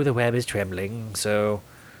like, oh, the web is trembling. So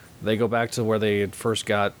they go back to where they had first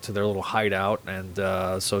got to their little hideout.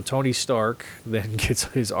 And so Tony Stark then gets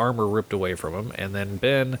his armor ripped away from him. And then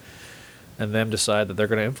Ben and them decide that they're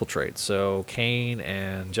going to infiltrate. So Kane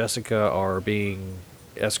and Jessica are being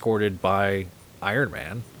escorted by Iron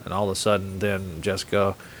Man, and all of a sudden then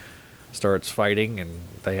Jessica starts fighting and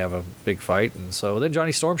they have a big fight, and so then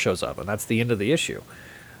Johnny Storm shows up, and that's the end of the issue.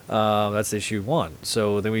 That's issue 1.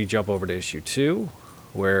 So then we jump over to issue 2,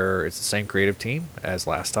 where it's the same creative team as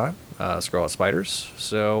last time, Scarlet Spiders.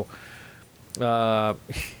 So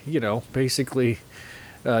basically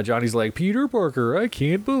Johnny's like, Peter Parker, I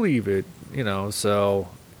can't believe it, so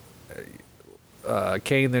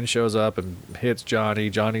Kane then shows up and hits Johnny.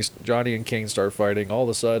 Johnny and Kane start fighting. All of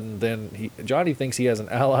a sudden, then Johnny thinks he has an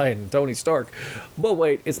ally in Tony Stark. But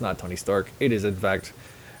wait, it's not Tony Stark. It is, in fact,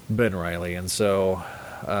 Ben Reilly. And so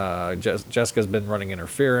Jessica's been running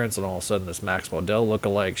interference, and all of a sudden this Max Modell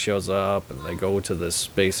lookalike shows up, and they go to this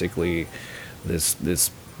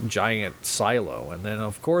giant silo. And then,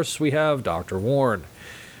 of course, we have Dr. Warren.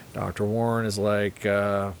 Dr. Warren is like...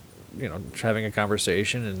 having a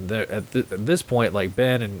conversation, and at this point, like,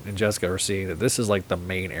 Ben and Jessica are seeing that this is like the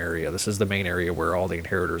main area. This is the main area where all the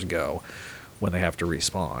inheritors go when they have to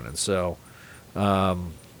respawn. And so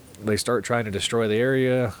they start trying to destroy the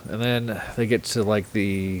area, and then they get to like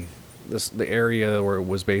the area where it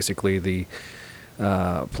was basically the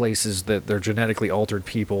places that they're genetically altered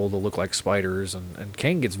people that look like spiders, and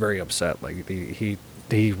Kane gets very upset. Like he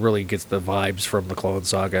really gets the vibes from the Clone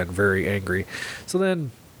Saga and very angry. So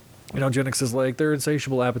then Genix is like, their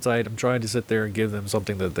insatiable appetite, I'm trying to sit there and give them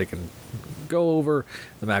something that they can go over.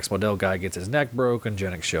 The Max Modell guy gets his neck broken,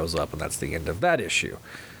 Genix shows up, and that's the end of that issue.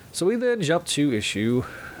 So we then jump to issue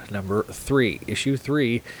number 3. Issue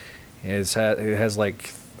 3 has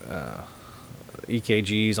like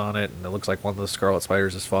EKGs on it, and it looks like one of the Scarlet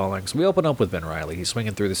Spiders is falling. So we open up with Ben Reilly. He's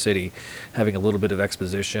swinging through the city, having a little bit of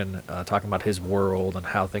exposition, talking about his world and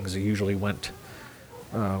how things usually went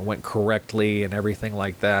correctly and everything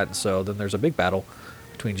like that. So then there's a big battle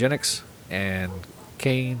between Genix and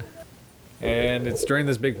Kane, and it's during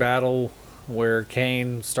this big battle where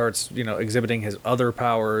Kane starts exhibiting his other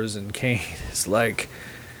powers, and Kane is like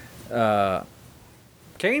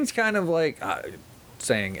Kane's kind of like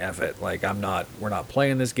saying F it, like, we're not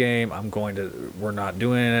playing this game, we're not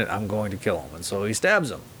doing it, I'm going to kill him. And so he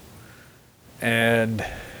stabs him, and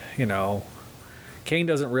Kane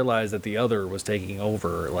doesn't realize that the other was taking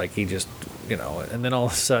over. Like, he just, and then all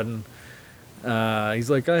of a sudden, he's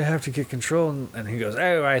like, I have to get control. And he goes,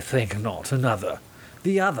 oh, I think not. Another.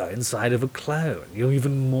 The other inside of a clone. You're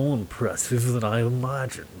even more impressive than I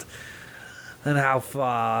imagined. And how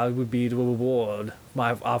far it would be to reward.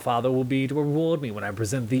 Our father will be to reward me when I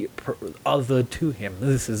present the other to him.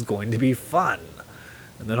 This is going to be fun.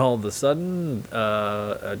 And then all of a sudden,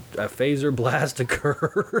 a phaser blast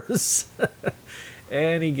occurs.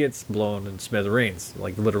 and he gets blown in smithereens,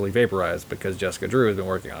 like literally vaporized, because Jessica Drew has been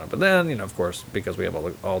working on it. But then, of course, because we have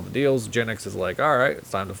all the deals, Genix is like, all right, it's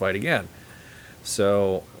time to fight again.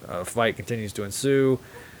 So a fight continues to ensue.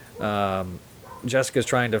 Jessica's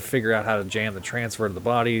trying to figure out how to jam the transfer to the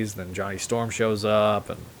bodies. Then Johnny Storm shows up,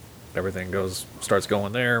 and everything starts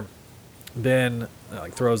going there. Ben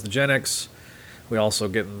throws the Genix. We also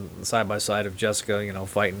get in side by side of Jessica,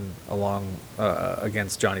 fighting along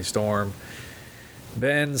against Johnny Storm.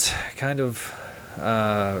 Ben's kind of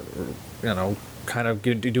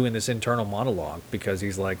doing this internal monologue, because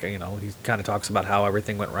he's like, he kind of talks about how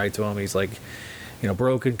everything went right to him. He's like,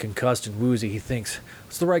 broken, concussed, and woozy. He thinks,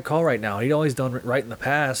 it's the right call right now. He'd always done it right in the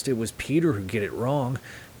past. It was Peter who get it wrong.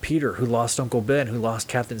 Peter, who lost Uncle Ben, who lost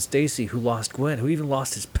Captain Stacy, who lost Gwen, who even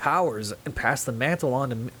lost his powers and passed the mantle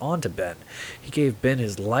on to Ben. He gave Ben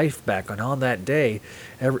his life back, and on that day,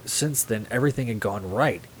 since then, everything had gone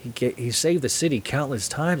right. He saved the city countless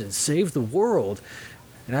times and saved the world.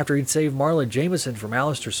 And after he'd saved Marla Jameson from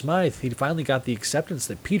Alistair Smythe, he finally got the acceptance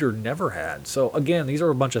that Peter never had. So again, these are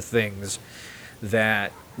a bunch of things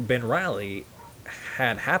that Ben Reilly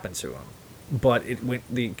had happened to him. But it went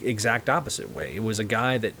the exact opposite way. It was a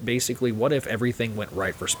guy that basically, what if everything went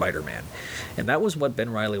right for Spider-Man? And that was what Ben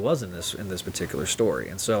Reilly was in this particular story.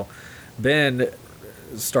 And so Ben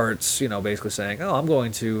starts, basically saying, oh, I'm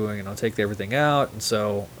going to, take everything out. And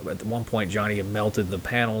so at one point, Johnny had melted the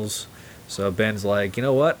panels. So Ben's like, you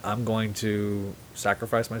know what? I'm going to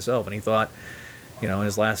sacrifice myself. And he thought, in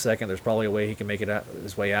his last second, there's probably a way he can make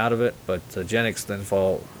his way out of it. But Genix then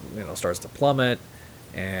starts to plummet.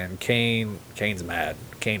 And Kane's mad.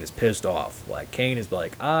 Kane is pissed off. Kane is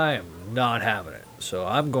like, I am not having it. So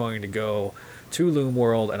I'm going to go to Loom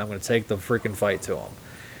World, and I'm going to take the freaking fight to him.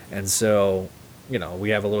 And so, we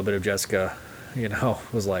have a little bit of Jessica,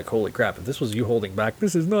 was like, holy crap, if this was you holding back,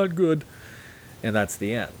 this is not good. And that's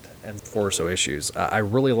the end. And 4 or so issues. I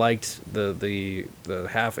really liked the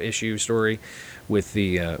half issue story with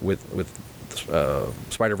the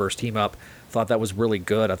Spider-Verse team up. Thought that was really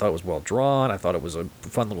good. I thought it was well drawn. I thought it was a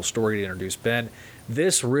fun little story to introduce Ben.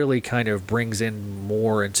 This really kind of brings in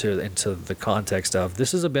more into the context of,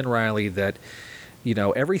 this is a Ben Reilly that,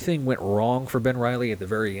 everything went wrong for Ben Reilly at the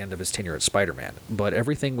very end of his tenure at Spider-Man, but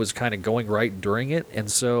everything was kind of going right during it.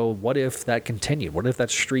 And so what if that continued? What if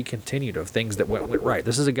that streak continued of things that went right?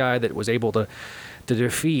 This is a guy that was able to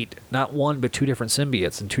defeat not one but 2 different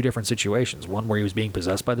symbiotes in 2 different situations. One where he was being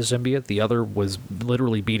possessed by the symbiote. The other was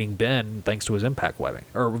literally beating Ben thanks to his impact webbing,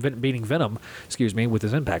 or beating Venom, with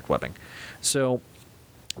his impact webbing. So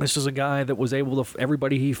this is a guy that was able to,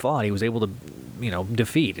 everybody he fought, he was able to,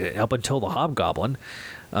 defeat up until the Hobgoblin.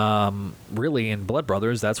 Really, in Blood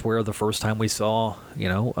Brothers, that's where the first time we saw,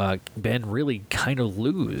 Ben really kind of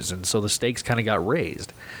lose, and so the stakes kind of got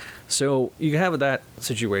raised. So you have that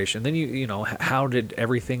situation. Then how did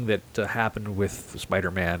everything that happened with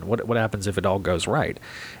Spider-Man? What happens if it all goes right?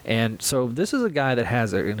 And so this is a guy that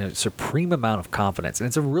has a supreme amount of confidence, and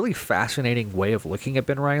it's a really fascinating way of looking at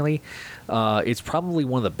Ben Reilly. It's probably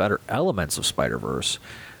one of the better elements of Spider-Verse.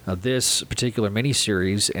 This particular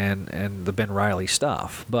miniseries and the Ben Reilly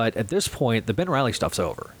stuff. But at this point, the Ben Reilly stuff's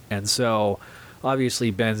over, and so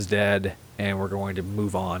obviously Ben's dead, and we're going to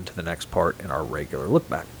move on to the next part in our regular look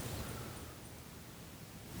back.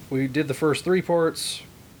 We did the first 3 parts,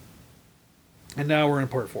 and now we're in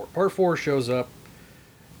part 4. Part 4 shows up,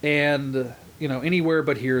 and Anywhere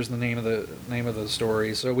But Here is the name of the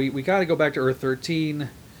story. So we got to go back to Earth 13. It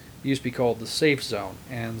used to be called the Safe Zone,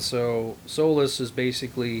 and so Solus is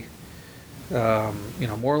basically,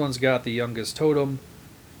 Morland's got the youngest totem,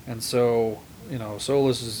 and so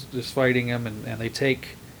Solus is just fighting him, and they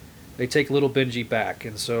take little Benji back,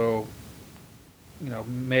 and so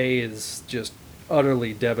May is just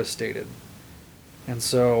utterly devastated. And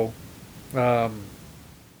so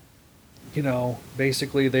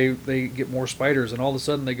basically they get more spiders, and all of a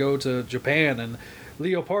sudden they go to Japan, and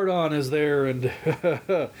Leopardon is there, and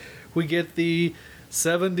we get the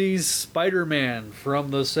 70s Spider-Man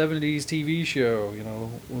from the 70s TV show,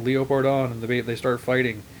 Leopardon, and they start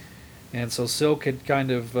fighting. And so Silk had kind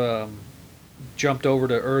of jumped over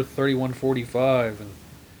to Earth 3145,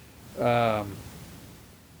 and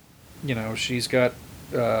she's got,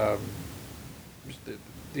 the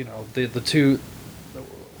two,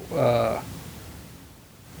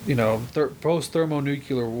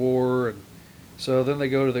 post-thermonuclear war, and so then they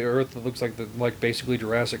go to the Earth that looks like basically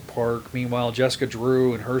Jurassic Park. Meanwhile, Jessica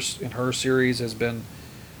Drew in her series has been,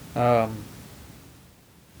 made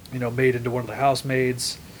into one of the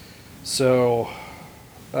housemaids. So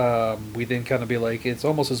we then kind of be like, it's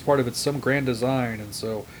almost as part of some grand design, and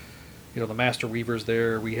so. The Master Weaver's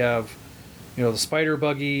there. We have the spider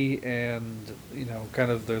buggy and,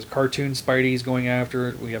 kind of those cartoon Spideys going after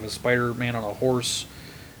it. We have a Spider-Man on a horse.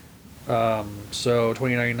 So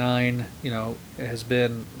 2099, it has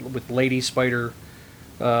been with Lady Spider.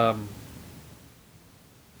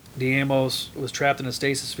 Deimos was trapped in a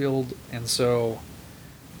stasis field, and so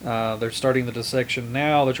they're starting the dissection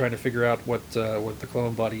now. They're trying to figure out what the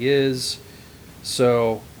clone body is.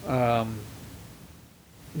 So then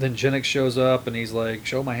Genix shows up, and he's like,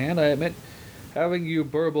 "Show my hand. I admit, having you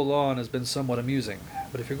burble on has been somewhat amusing.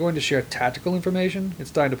 But if you're going to share tactical information,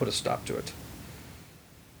 it's time to put a stop to it."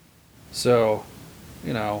 So,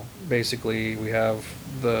 basically we have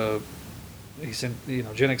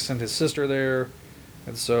Genix sent his sister there,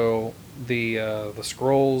 and so the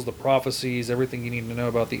scrolls, the prophecies, everything you need to know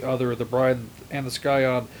about the Other, the Bride, and the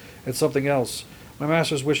Scion, and something else. My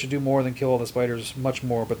masters wish to do more than kill all the spiders, much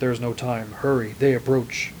more, but there's no time. Hurry, they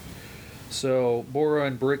approach. So Bora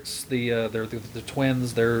and Brix, they're the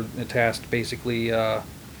twins. They're tasked basically to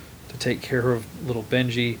take care of little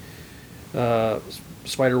Benji.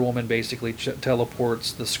 Spider-Woman basically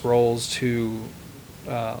teleports the scrolls to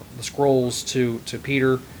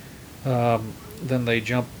Peter. Then they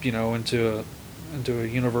jump, into a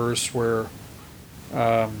universe where,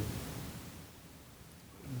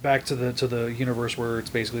 back to the universe where it's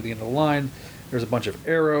basically the end of the line. There's a bunch of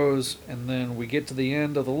arrows, and then we get to the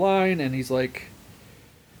end of the line, and he's like,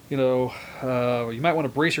 you might want to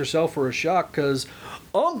brace yourself for a shock, because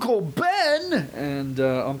Uncle Ben and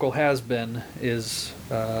Uncle Has-Been is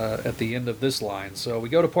at the end of this line. So we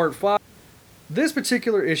go to part 5. This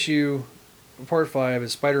particular issue, part 5,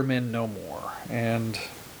 is Spider-Man No More. And,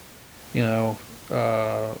 Deimos.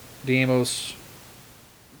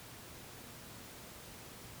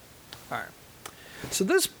 Alright. So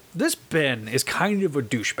this Ben is kind of a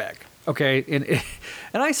douchebag. Okay?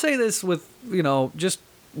 And I say this with, just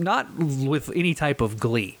not with any type of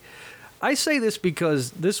glee. I say this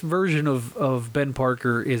because this version of Ben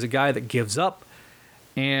Parker is a guy that gives up,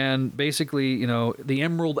 and basically, the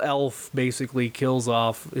Emerald Elf basically kills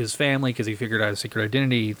off his family because he figured out his secret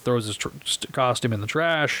identity. He throws his costume in the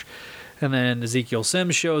trash, and then Ezekiel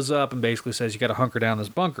Sims shows up and basically says, "You got to hunker down this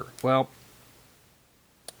bunker." Well,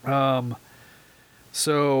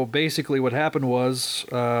 so basically what happened was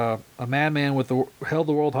a madman held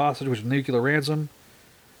the world hostage with a nuclear ransom.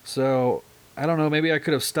 So, I don't know, maybe I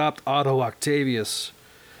could have stopped Otto Octavius.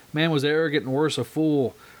 Man was arrogant and worse, a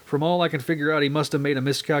fool. From all I can figure out, he must have made a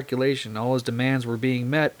miscalculation. All his demands were being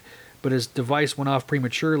met, but his device went off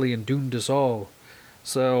prematurely and doomed us all.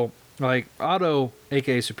 So, Otto,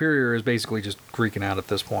 a.k.a. Superior, is basically just freaking out at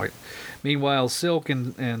this point. Meanwhile, Silk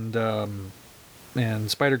and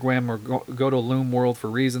Spider-Gwen go to Loom World for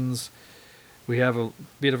reasons. We have a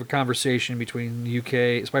bit of a conversation between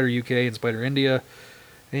Spider UK and Spider India.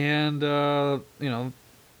 And,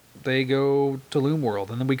 they go to Loom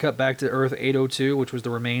World. And then we cut back to Earth 802, which was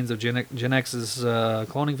the remains of Gen X's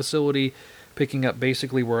cloning facility, picking up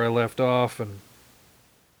basically where I left off. And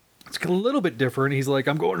it's a little bit different. He's like,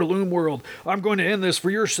 "I'm going to Loom World. I'm going to end this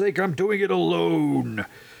for your sake. I'm doing it alone."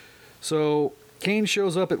 So Kane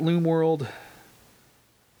shows up at Loom World.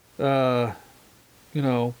 They're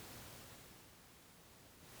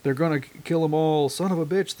going to kill them all. Son of a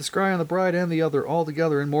bitch, the Scion, the Bride, and the Other, all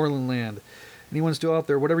together in Moreland Land. Anyone still out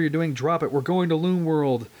there, whatever you're doing, drop it. We're going to Loom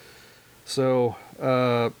World. So,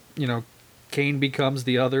 Kane becomes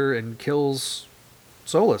the Other and kills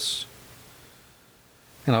Solus.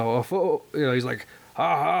 He's like,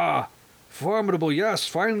 "Ha ha! Formidable, yes,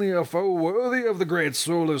 finally a foe worthy of the great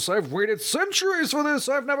Solus. I've waited centuries for this.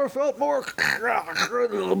 I've never felt more..."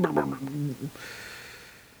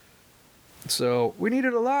 So, "We need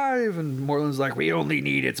it alive," and Moreland's like, "We only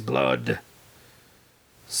need its blood."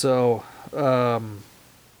 So, all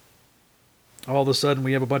of a sudden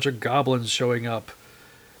we have a bunch of goblins showing up,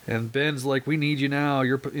 and Ben's like, "We need you now."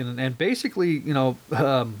 And basically,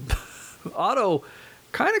 Otto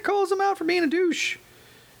kind of calls him out for being a douche,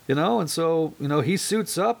 and so, he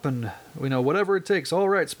suits up and, whatever it takes. "All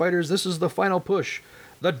right, spiders, this is the final push.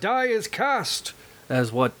 The die is cast,"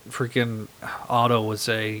 as what freaking Otto would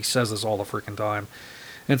say. He says this all the freaking time.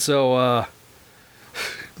 And so,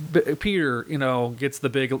 Peter, gets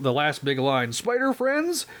the last big line, "Spider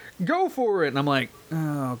friends, go for it." And I'm like,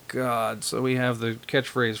 oh God. So we have the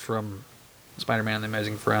catchphrase from Spider-Man and the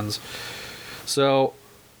Amazing Friends. So,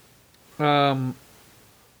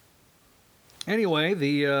 anyway,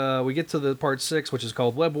 we get to the part 6, which is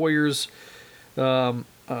called Web Warriors.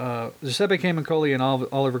 Giuseppe Camuncoli and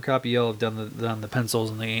Oliver Copiel have done the pencils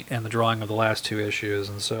and the drawing of the last 2 issues,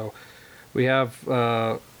 and so we have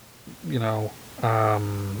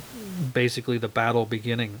basically the battle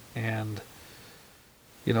beginning, and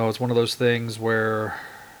it's one of those things where,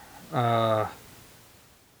 they're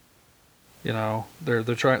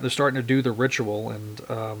starting to do the ritual, and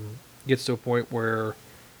gets to a point where,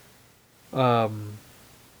 Karn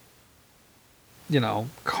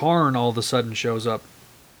all of a sudden shows up.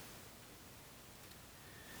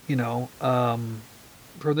 From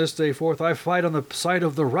this day forth, I fight on the side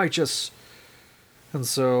of the righteous. And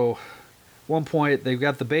so, at one point, they've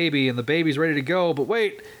got the baby, and the baby's ready to go, but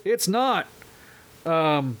wait, it's not.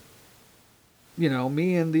 Me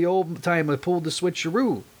and the old time I pulled the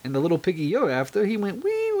switcheroo, and the little piggy after, he went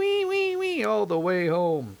wee, wee, wee, wee, all the way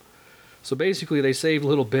home. So basically, they saved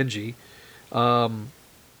little Benji.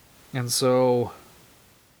 And so,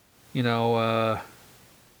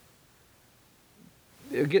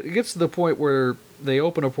 it gets to the point where they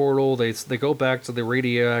open a portal, they go back to the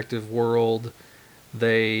radioactive world,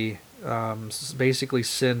 they basically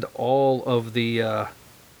send all of the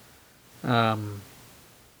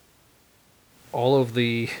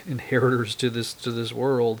inheritors to this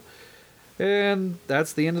world, and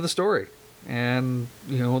that's the end of the story. And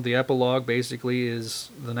the epilogue basically is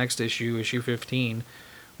the next issue 15,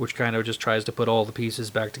 which kind of just tries to put all the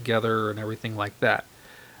pieces back together and everything like that.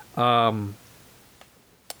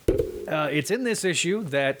 It's in this issue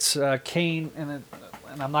that Kane, and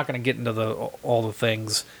I'm not going to get into all the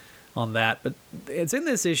things on that, but it's in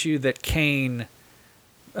this issue that Kane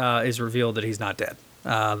is revealed that he's not dead.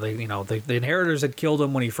 The inheritors had killed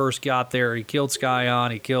him when he first got there. He killed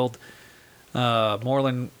Skyon. He killed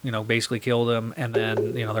Moreland. Basically killed him, and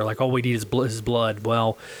then they're like, "Oh, we need his blood."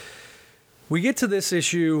 Well, we get to this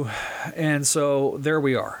issue, and so there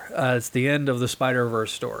we are. It's the end of the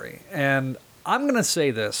Spider-Verse story, and I'm going to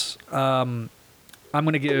say this. I'm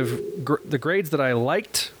going to give the grades that I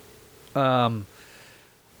liked. I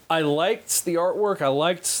liked the artwork. I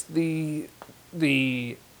liked the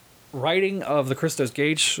writing of the Christos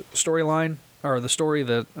Gage storyline, or the story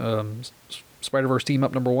that Spider-Verse Team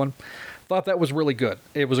Up #1. Thought that was really good.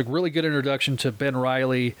 It was a really good introduction to Ben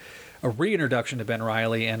Reilly, a reintroduction to Ben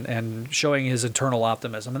Reilly, and showing his internal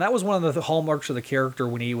optimism. And that was one of the hallmarks of the character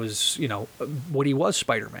when he was, when he was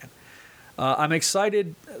Spider-Man. I'm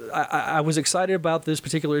excited. I was excited about this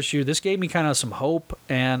particular issue. This gave me kind of some hope,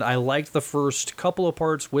 and I liked the first couple of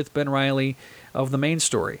parts with Ben Reilly of the main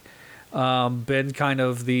story. Ben kind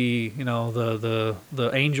of the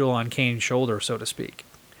angel on Kane's shoulder, so to speak.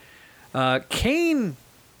 Kane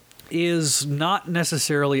is not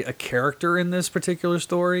necessarily a character in this particular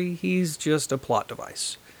story. He's just a plot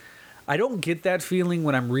device. I don't get that feeling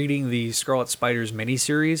when I'm reading the Scarlet Spiders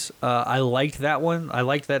miniseries. I liked that one. I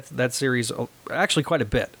liked that series actually quite a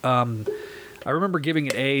bit. I remember giving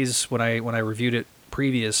it A's when I reviewed it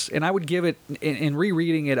previous, and I would give it, in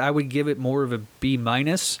rereading it, I would give it more of a B-,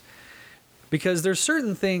 because there's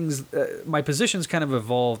certain things, my position's kind of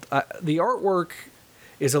evolved. The artwork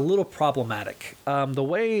is a little problematic. The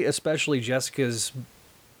way especially Jessica's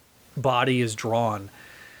body is drawn,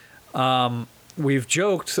 we've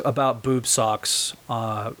joked about boob socks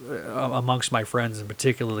amongst my friends, and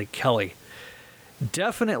particularly Kelly.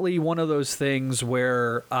 Definitely one of those things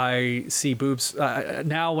where I see boobs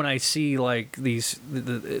now when I see like this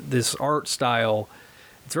art style.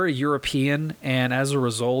 It's very European, and as a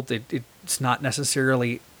result, it's not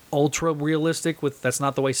necessarily ultra realistic. That's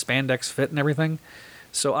not the way spandex fit and everything.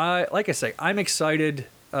 So I'm excited.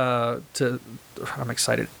 I'm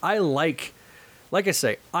excited. I like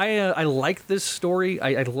this story.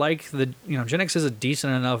 I like Genix is a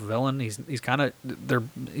decent enough villain. He's kind of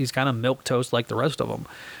milquetoast like the rest of them,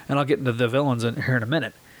 and I'll get into the villains here in a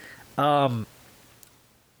minute. I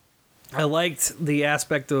liked the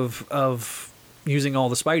aspect of using all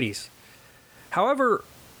the Spideys. However,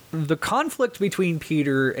 the conflict between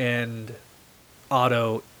Peter and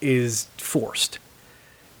Otto is forced.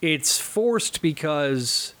 It's forced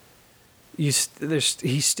because he's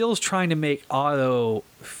still trying to make Otto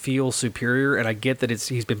feel superior, and I get that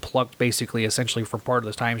he's been plucked basically essentially from part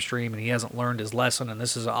of the time stream, and he hasn't learned his lesson, and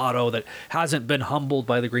this is Otto that hasn't been humbled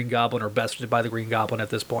by the Green Goblin or bested by the Green Goblin at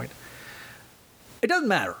this point. It doesn't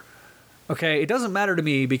matter. Okay? It doesn't matter to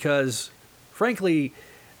me because, frankly,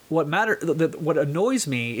 what annoys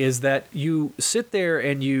me is that you sit there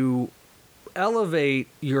and you elevate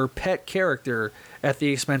your pet character at the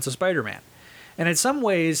expense of Spider-Man. And in some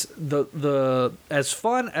ways, the as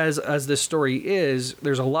fun as this story is,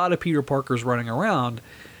 there's a lot of Peter Parkers running around.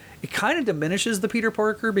 It kind of diminishes the Peter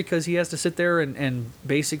Parker because he has to sit there and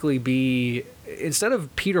basically be, instead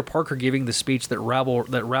of Peter Parker giving the speech that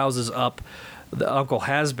rouses up the Uncle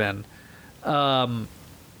Has-Been,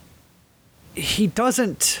 he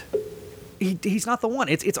doesn't. He's not the one.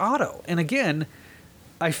 It's Otto. And again,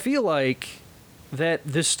 I feel like that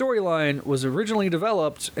this storyline was originally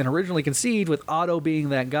developed and originally conceived with Otto being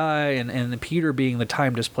that guy and Peter being the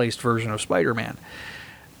time-displaced version of Spider-Man.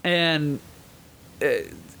 And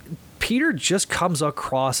Peter just comes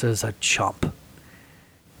across as a chump.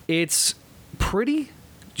 It's pretty.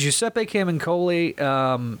 Giuseppe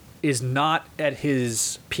Camuncoli is not at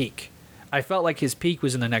his peak. I felt like his peak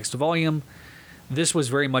was in the next volume. This was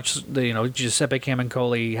very much Giuseppe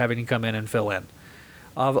Camuncoli having to come in and fill in.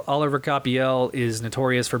 Oliver Copiel is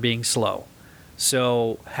notorious for being slow.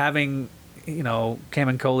 So having,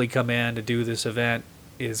 Camuncoli come in to do this event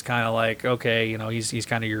is kind of like, okay, he's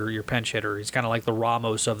kind of your pinch hitter. He's kind of like the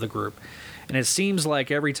Ramos of the group. And it seems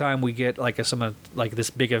like every time we get like this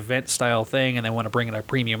big event style thing and they want to bring in a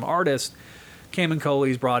premium artist,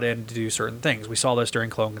 Camuncoli's brought in to do certain things. We saw this during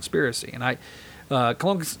Clone Conspiracy. And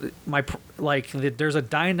there's a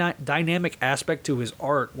dynamic aspect to his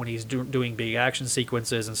art when he's doing big action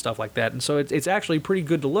sequences and stuff like that, and so it's actually pretty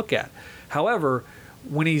good to look at. However,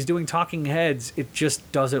 when he's doing talking heads, it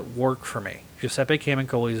just doesn't work for me. Giuseppe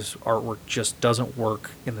Camuncoli's artwork just doesn't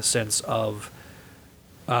work in the sense of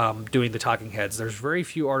doing the talking heads. There's very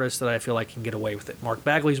few artists that I feel like can get away with it. Mark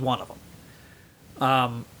Bagley's one of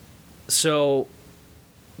them. So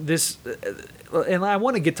this. And I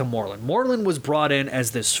want to get to Morlun. Morlun was brought in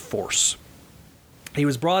as this force. He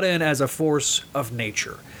was brought in as a force of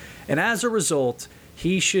nature. And as a result,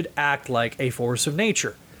 he should act like a force of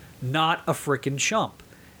nature, not a frickin' chump.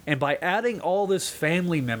 And by adding all this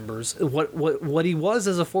family members, what he was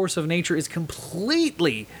as a force of nature is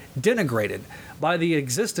completely denigrated by the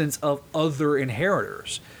existence of other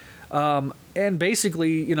inheritors. And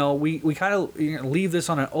basically, we kind of leave this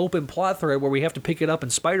on an open plot thread where we have to pick it up in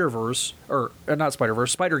Spider-Verse, or not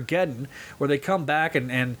Spider-Verse, Spider-Geddon, where they come back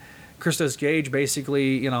and Christos Gage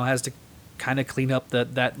basically, has to kind of clean up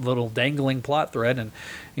that little dangling plot thread. And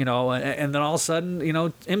then all of a sudden,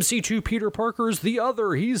 MC2 Peter Parker's the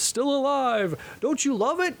other. He's still alive. Don't you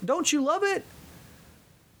love it? Don't you love it?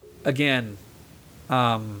 Again,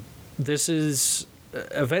 this is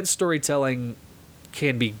event storytelling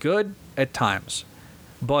can be good at times,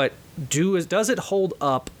 but does it hold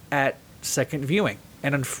up at second viewing?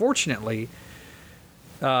 And unfortunately,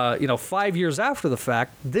 5 years after the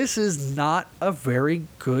fact, this is not a very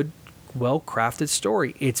good, well-crafted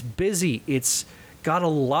story. It's busy. It's got a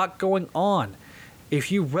lot going on.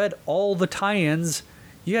 If you read all the tie-ins,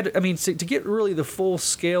 to get really the full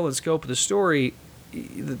scale and scope of the story,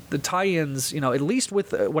 the tie-ins, at least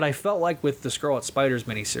with what I felt like with the Scarlet Spiders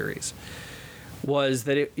miniseries, was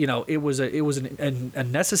that it was a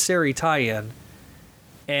necessary tie-in,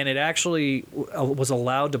 and it actually was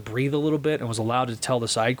allowed to breathe a little bit and was allowed to tell the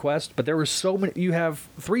side quest. But there were so many. You have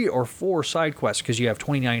 3 or 4 side quests because you have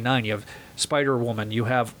 2099, you have Spider-Woman, you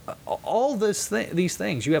have all these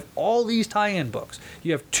things. You have all these tie-in books.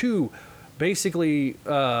 You have 2 basically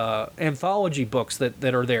anthology books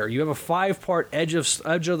that are there. You have a 5-part Edge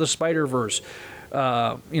of the Spider-Verse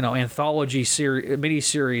anthology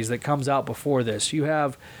mini-series that comes out before this. You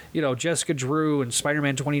have, Jessica Drew and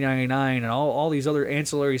Spider-Man 2099 and all these other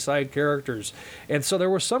ancillary side characters. And so there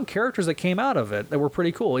were some characters that came out of it that were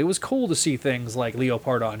pretty cool. It was cool to see things like Leo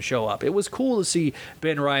Pardon show up. It was cool to see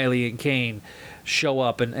Ben Reilly and Kane show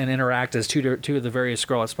up and interact as two of the various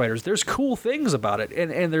Scarlet Spiders. There's cool things about it,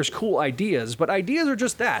 and there's cool ideas, but ideas are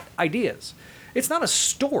just that, ideas. It's not a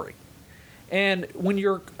story. And when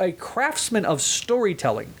you're a craftsman of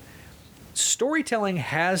storytelling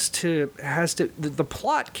has to the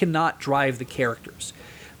plot cannot drive the characters.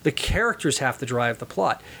 The characters have to drive the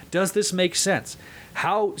plot. Does this make sense?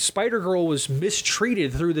 How Spider-Girl was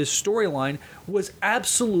mistreated through this storyline was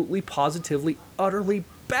absolutely, positively, utterly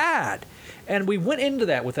bad. And we went into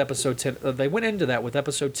that with episode 10. They went into that with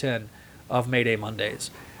episode 10 of Mayday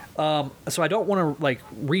Mondays. So I don't want to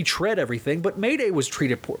retread everything, but Mayday was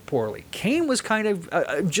treated poorly. Kane was kind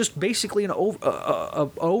of just basically an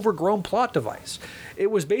overgrown plot device.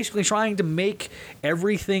 It was basically trying to make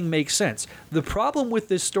everything make sense. The problem with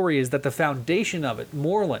this story is that the foundation of it,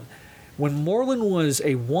 Morlun, when Morlun was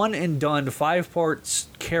a one and done 5-part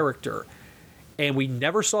character, and we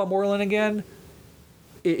never saw Morlun again,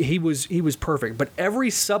 he was perfect. But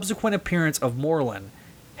every subsequent appearance of Morlun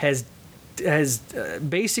has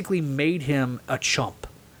basically made him a chump.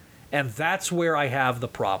 And that's where I have the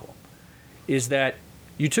problem, is that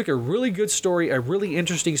you took a really good story, a really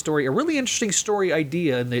interesting story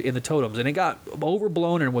idea in the totems, and it got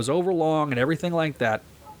overblown and was overlong and everything like that.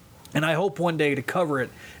 And I hope one day to cover it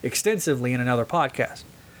extensively in another podcast.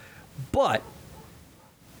 But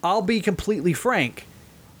I'll be completely frank,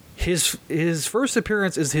 his first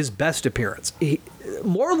appearance is his best appearance.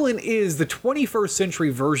 Morlun is the 21st century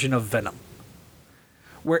version of Venom.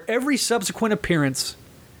 where every subsequent appearance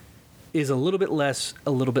is a little bit less,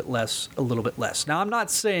 a little bit less, a little bit less. Now, I'm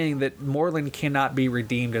not saying that Moreland cannot be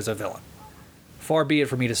redeemed as a villain. Far be it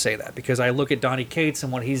for me to say that, because I look at Donny Cates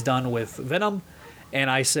and what he's done with Venom, and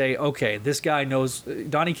I say, okay, this guy knows,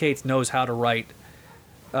 Donny Cates knows how to write,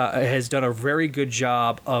 has done a very good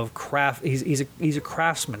job of craft. He's a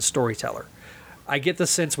craftsman storyteller. I get the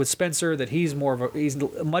sense with Spencer that he's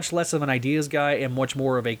much less of an ideas guy and much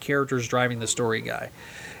more of a characters driving the story guy.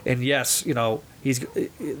 And yes, you know,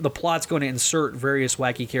 the plot's going to insert various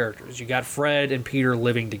wacky characters. You got Fred and Peter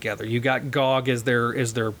living together. You got Gog as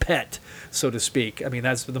their pet, so to speak. I mean,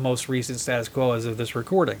 that's the most recent status quo as of this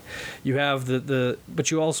recording. You have but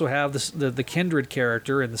you also have the Kindred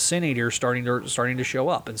character and the Sin Eater starting to show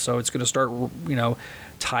up, and so it's going to start, you know,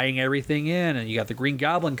 tying everything in. And you got the Green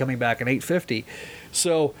Goblin coming back in 850.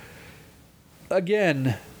 So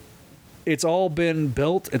again, it's all been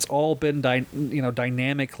built. It's all been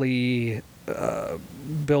dynamically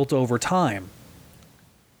built over time.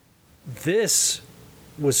 This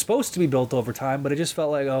was supposed to be built over time, but it just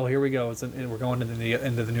felt like, oh, here we go. We're going into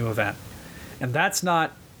the new event, and that's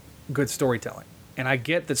not good storytelling. And I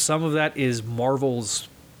get that some of that is Marvel's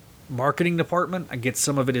marketing department. I get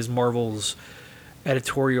some of it is Marvel's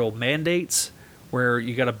editorial mandates, where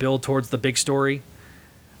you got to build towards the big story.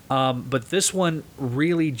 But this one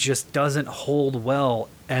really just doesn't hold well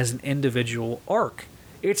as an individual arc.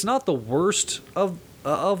 It's not the worst of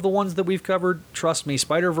the ones that we've covered. Trust me,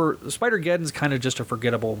 Spider-Geddon's kind of just a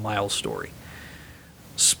forgettable Miles story.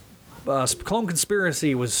 Clone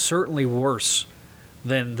Conspiracy was certainly worse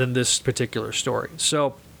than this particular story.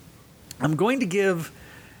 So I'm going to give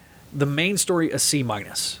the main story a C-.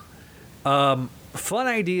 Fun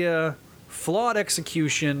idea, flawed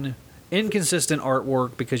execution, inconsistent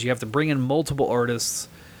artwork because you have to bring in multiple artists.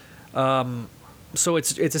 So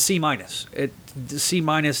it's a C-. C-,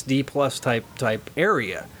 D+ type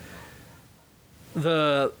area.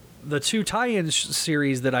 The two tie-in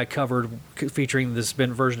series that I covered featuring this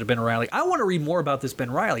version of Ben Reilly, I want to read more about this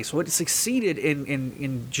Ben Reilly. So it succeeded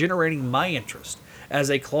in generating my interest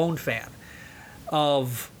as a clone fan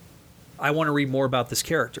of, I want to read more about this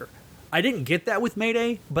character. I didn't get that with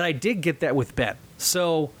Mayday, but I did get that with Ben.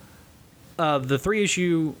 So the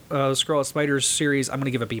 3-issue Scarlet Spiders series, I'm going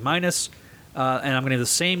to give a B-, and I'm going to give the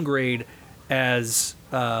same grade as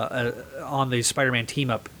on the Spider-Man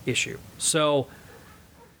team-up issue. So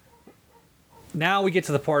now we get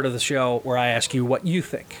to the part of the show where I ask you what you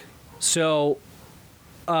think. So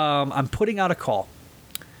I'm putting out a call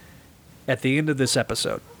at the end of this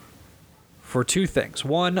episode for two things.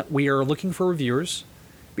 One, we are looking for reviewers.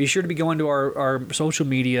 Be sure to be going to our social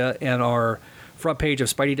media and our front page of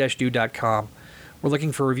spidey-dude.com. We're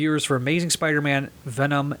looking for reviewers for Amazing Spider-Man,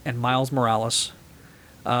 Venom, and Miles Morales.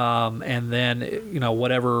 And then,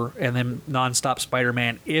 whatever, and then Nonstop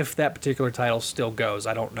Spider-Man, if that particular title still goes.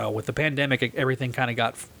 I don't know. With the pandemic, everything kind of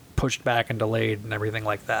got pushed back and delayed and everything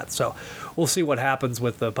like that. So we'll see what happens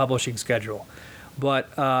with the publishing schedule. But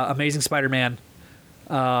Amazing Spider-Man,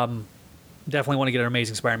 definitely want to get an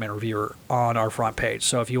Amazing Spider-Man reviewer on our front page.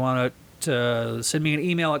 So if you want to send me an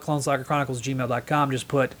email at clonesoccerchronicles@gmail.com, just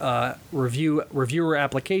put reviewer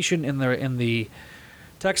application in the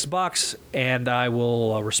text box, and I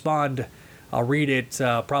will respond. I'll read it,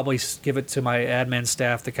 probably give it to my admin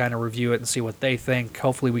staff to kind of review it and see what they think.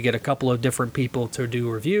 Hopefully we get a couple of different people to do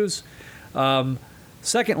reviews.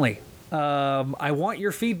 Secondly, I want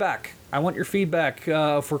your feedback.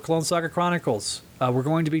 For Clone Saga Chronicles. We're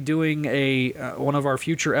going to be doing one of our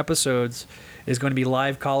future episodes is going to be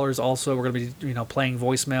live callers. Also, we're going to be playing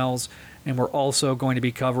voicemails, and we're also going to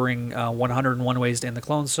be covering 101 Ways to End the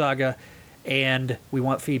Clone Saga. And we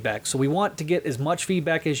want feedback. So we want to get as much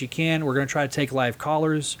feedback as you can. We're going to try to take live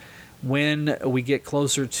callers. When we get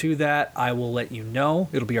closer to that, I will let you know.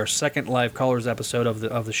 It'll be our second live callers episode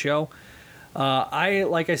of the show.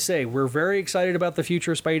 Like I say, we're very excited about the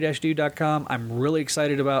future of spidey-dude.com. I'm really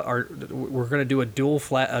excited about we're going to do a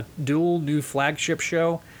dual new flagship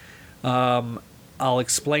show. I'll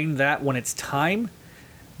explain that when it's time,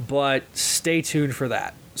 but stay tuned for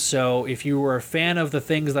that. So if you were a fan of the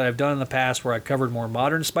things that I've done in the past where I covered more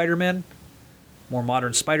modern Spider-Man,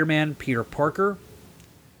 Peter Parker,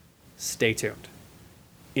 stay tuned.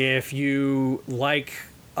 If you like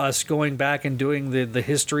us going back and doing the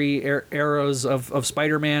history eras of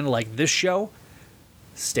Spider-Man like this show,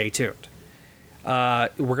 stay tuned. We're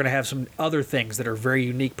going to have some other things that are very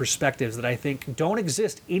unique perspectives that I think don't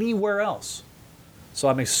exist anywhere else. So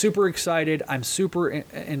I'm super excited. I'm super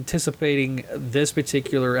anticipating this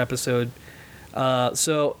particular episode.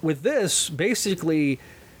 So with this, basically,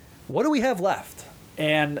 what do we have left?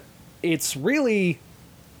 And it's really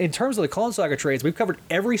in terms of the Clone Saga trades, we've covered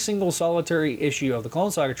every single solitary issue of the Clone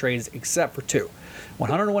Saga trades except for 2.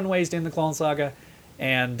 101 Ways to End the Clone Saga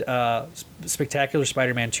and Spectacular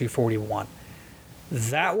Spider-Man 241.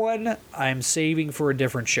 That one I'm saving for a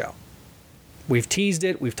different show. We've teased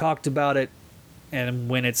it, we've talked about it, and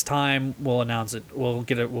when it's time, we'll announce it.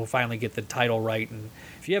 We'll finally get the title right. And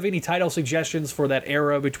if you have any title suggestions for that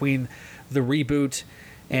era between the reboot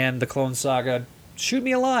and the Clone Saga, shoot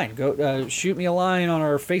me a line. Shoot me a line on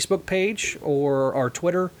our Facebook page or our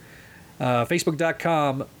Twitter,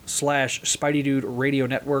 facebook.com/SpideyDude Radio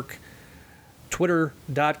Network,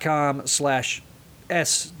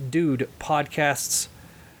 twitter.com/SDude Podcasts,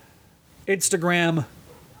 Instagram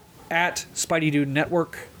 @SpideyDude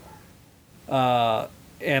Network.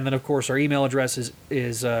 And then, of course, our email address is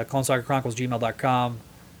clonesagachronicles@gmail.com.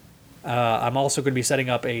 I'm also going to be setting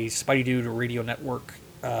up a Spidey Dude Radio Network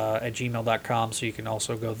at gmail.com, so you can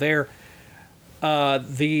also go there.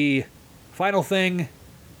 The final thing,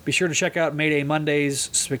 be sure to check out Mayday Mondays,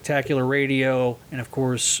 Spectacular Radio, and, of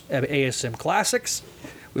course, ASM Classics.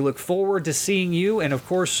 We look forward to seeing you, and, of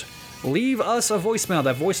course, leave us a voicemail.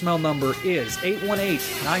 That voicemail number is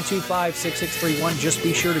 818-925-6631. Just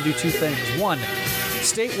be sure to do 2 things. 1,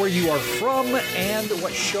 state where you are from and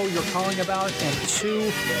what show you're calling about. And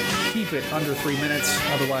 2, keep it under 3 minutes.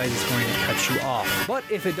 Otherwise, it's going to cut you off. But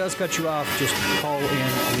if it does cut you off, just call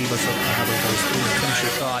in, leave us another voicemail, finish your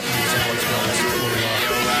thought, and leave us a voicemail.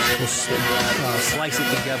 We'll slice it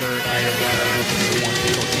together and look at the one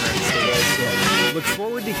coherent state. So, look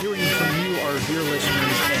forward to hearing from you, our dear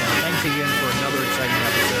listeners, and thanks again for another exciting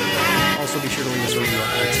episode. Also, be sure to leave us a review on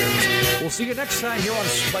iTunes. We'll see you next time here on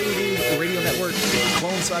Spidey Dude Radio Network,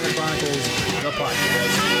 Clone Saga Chronicles, the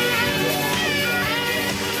podcast.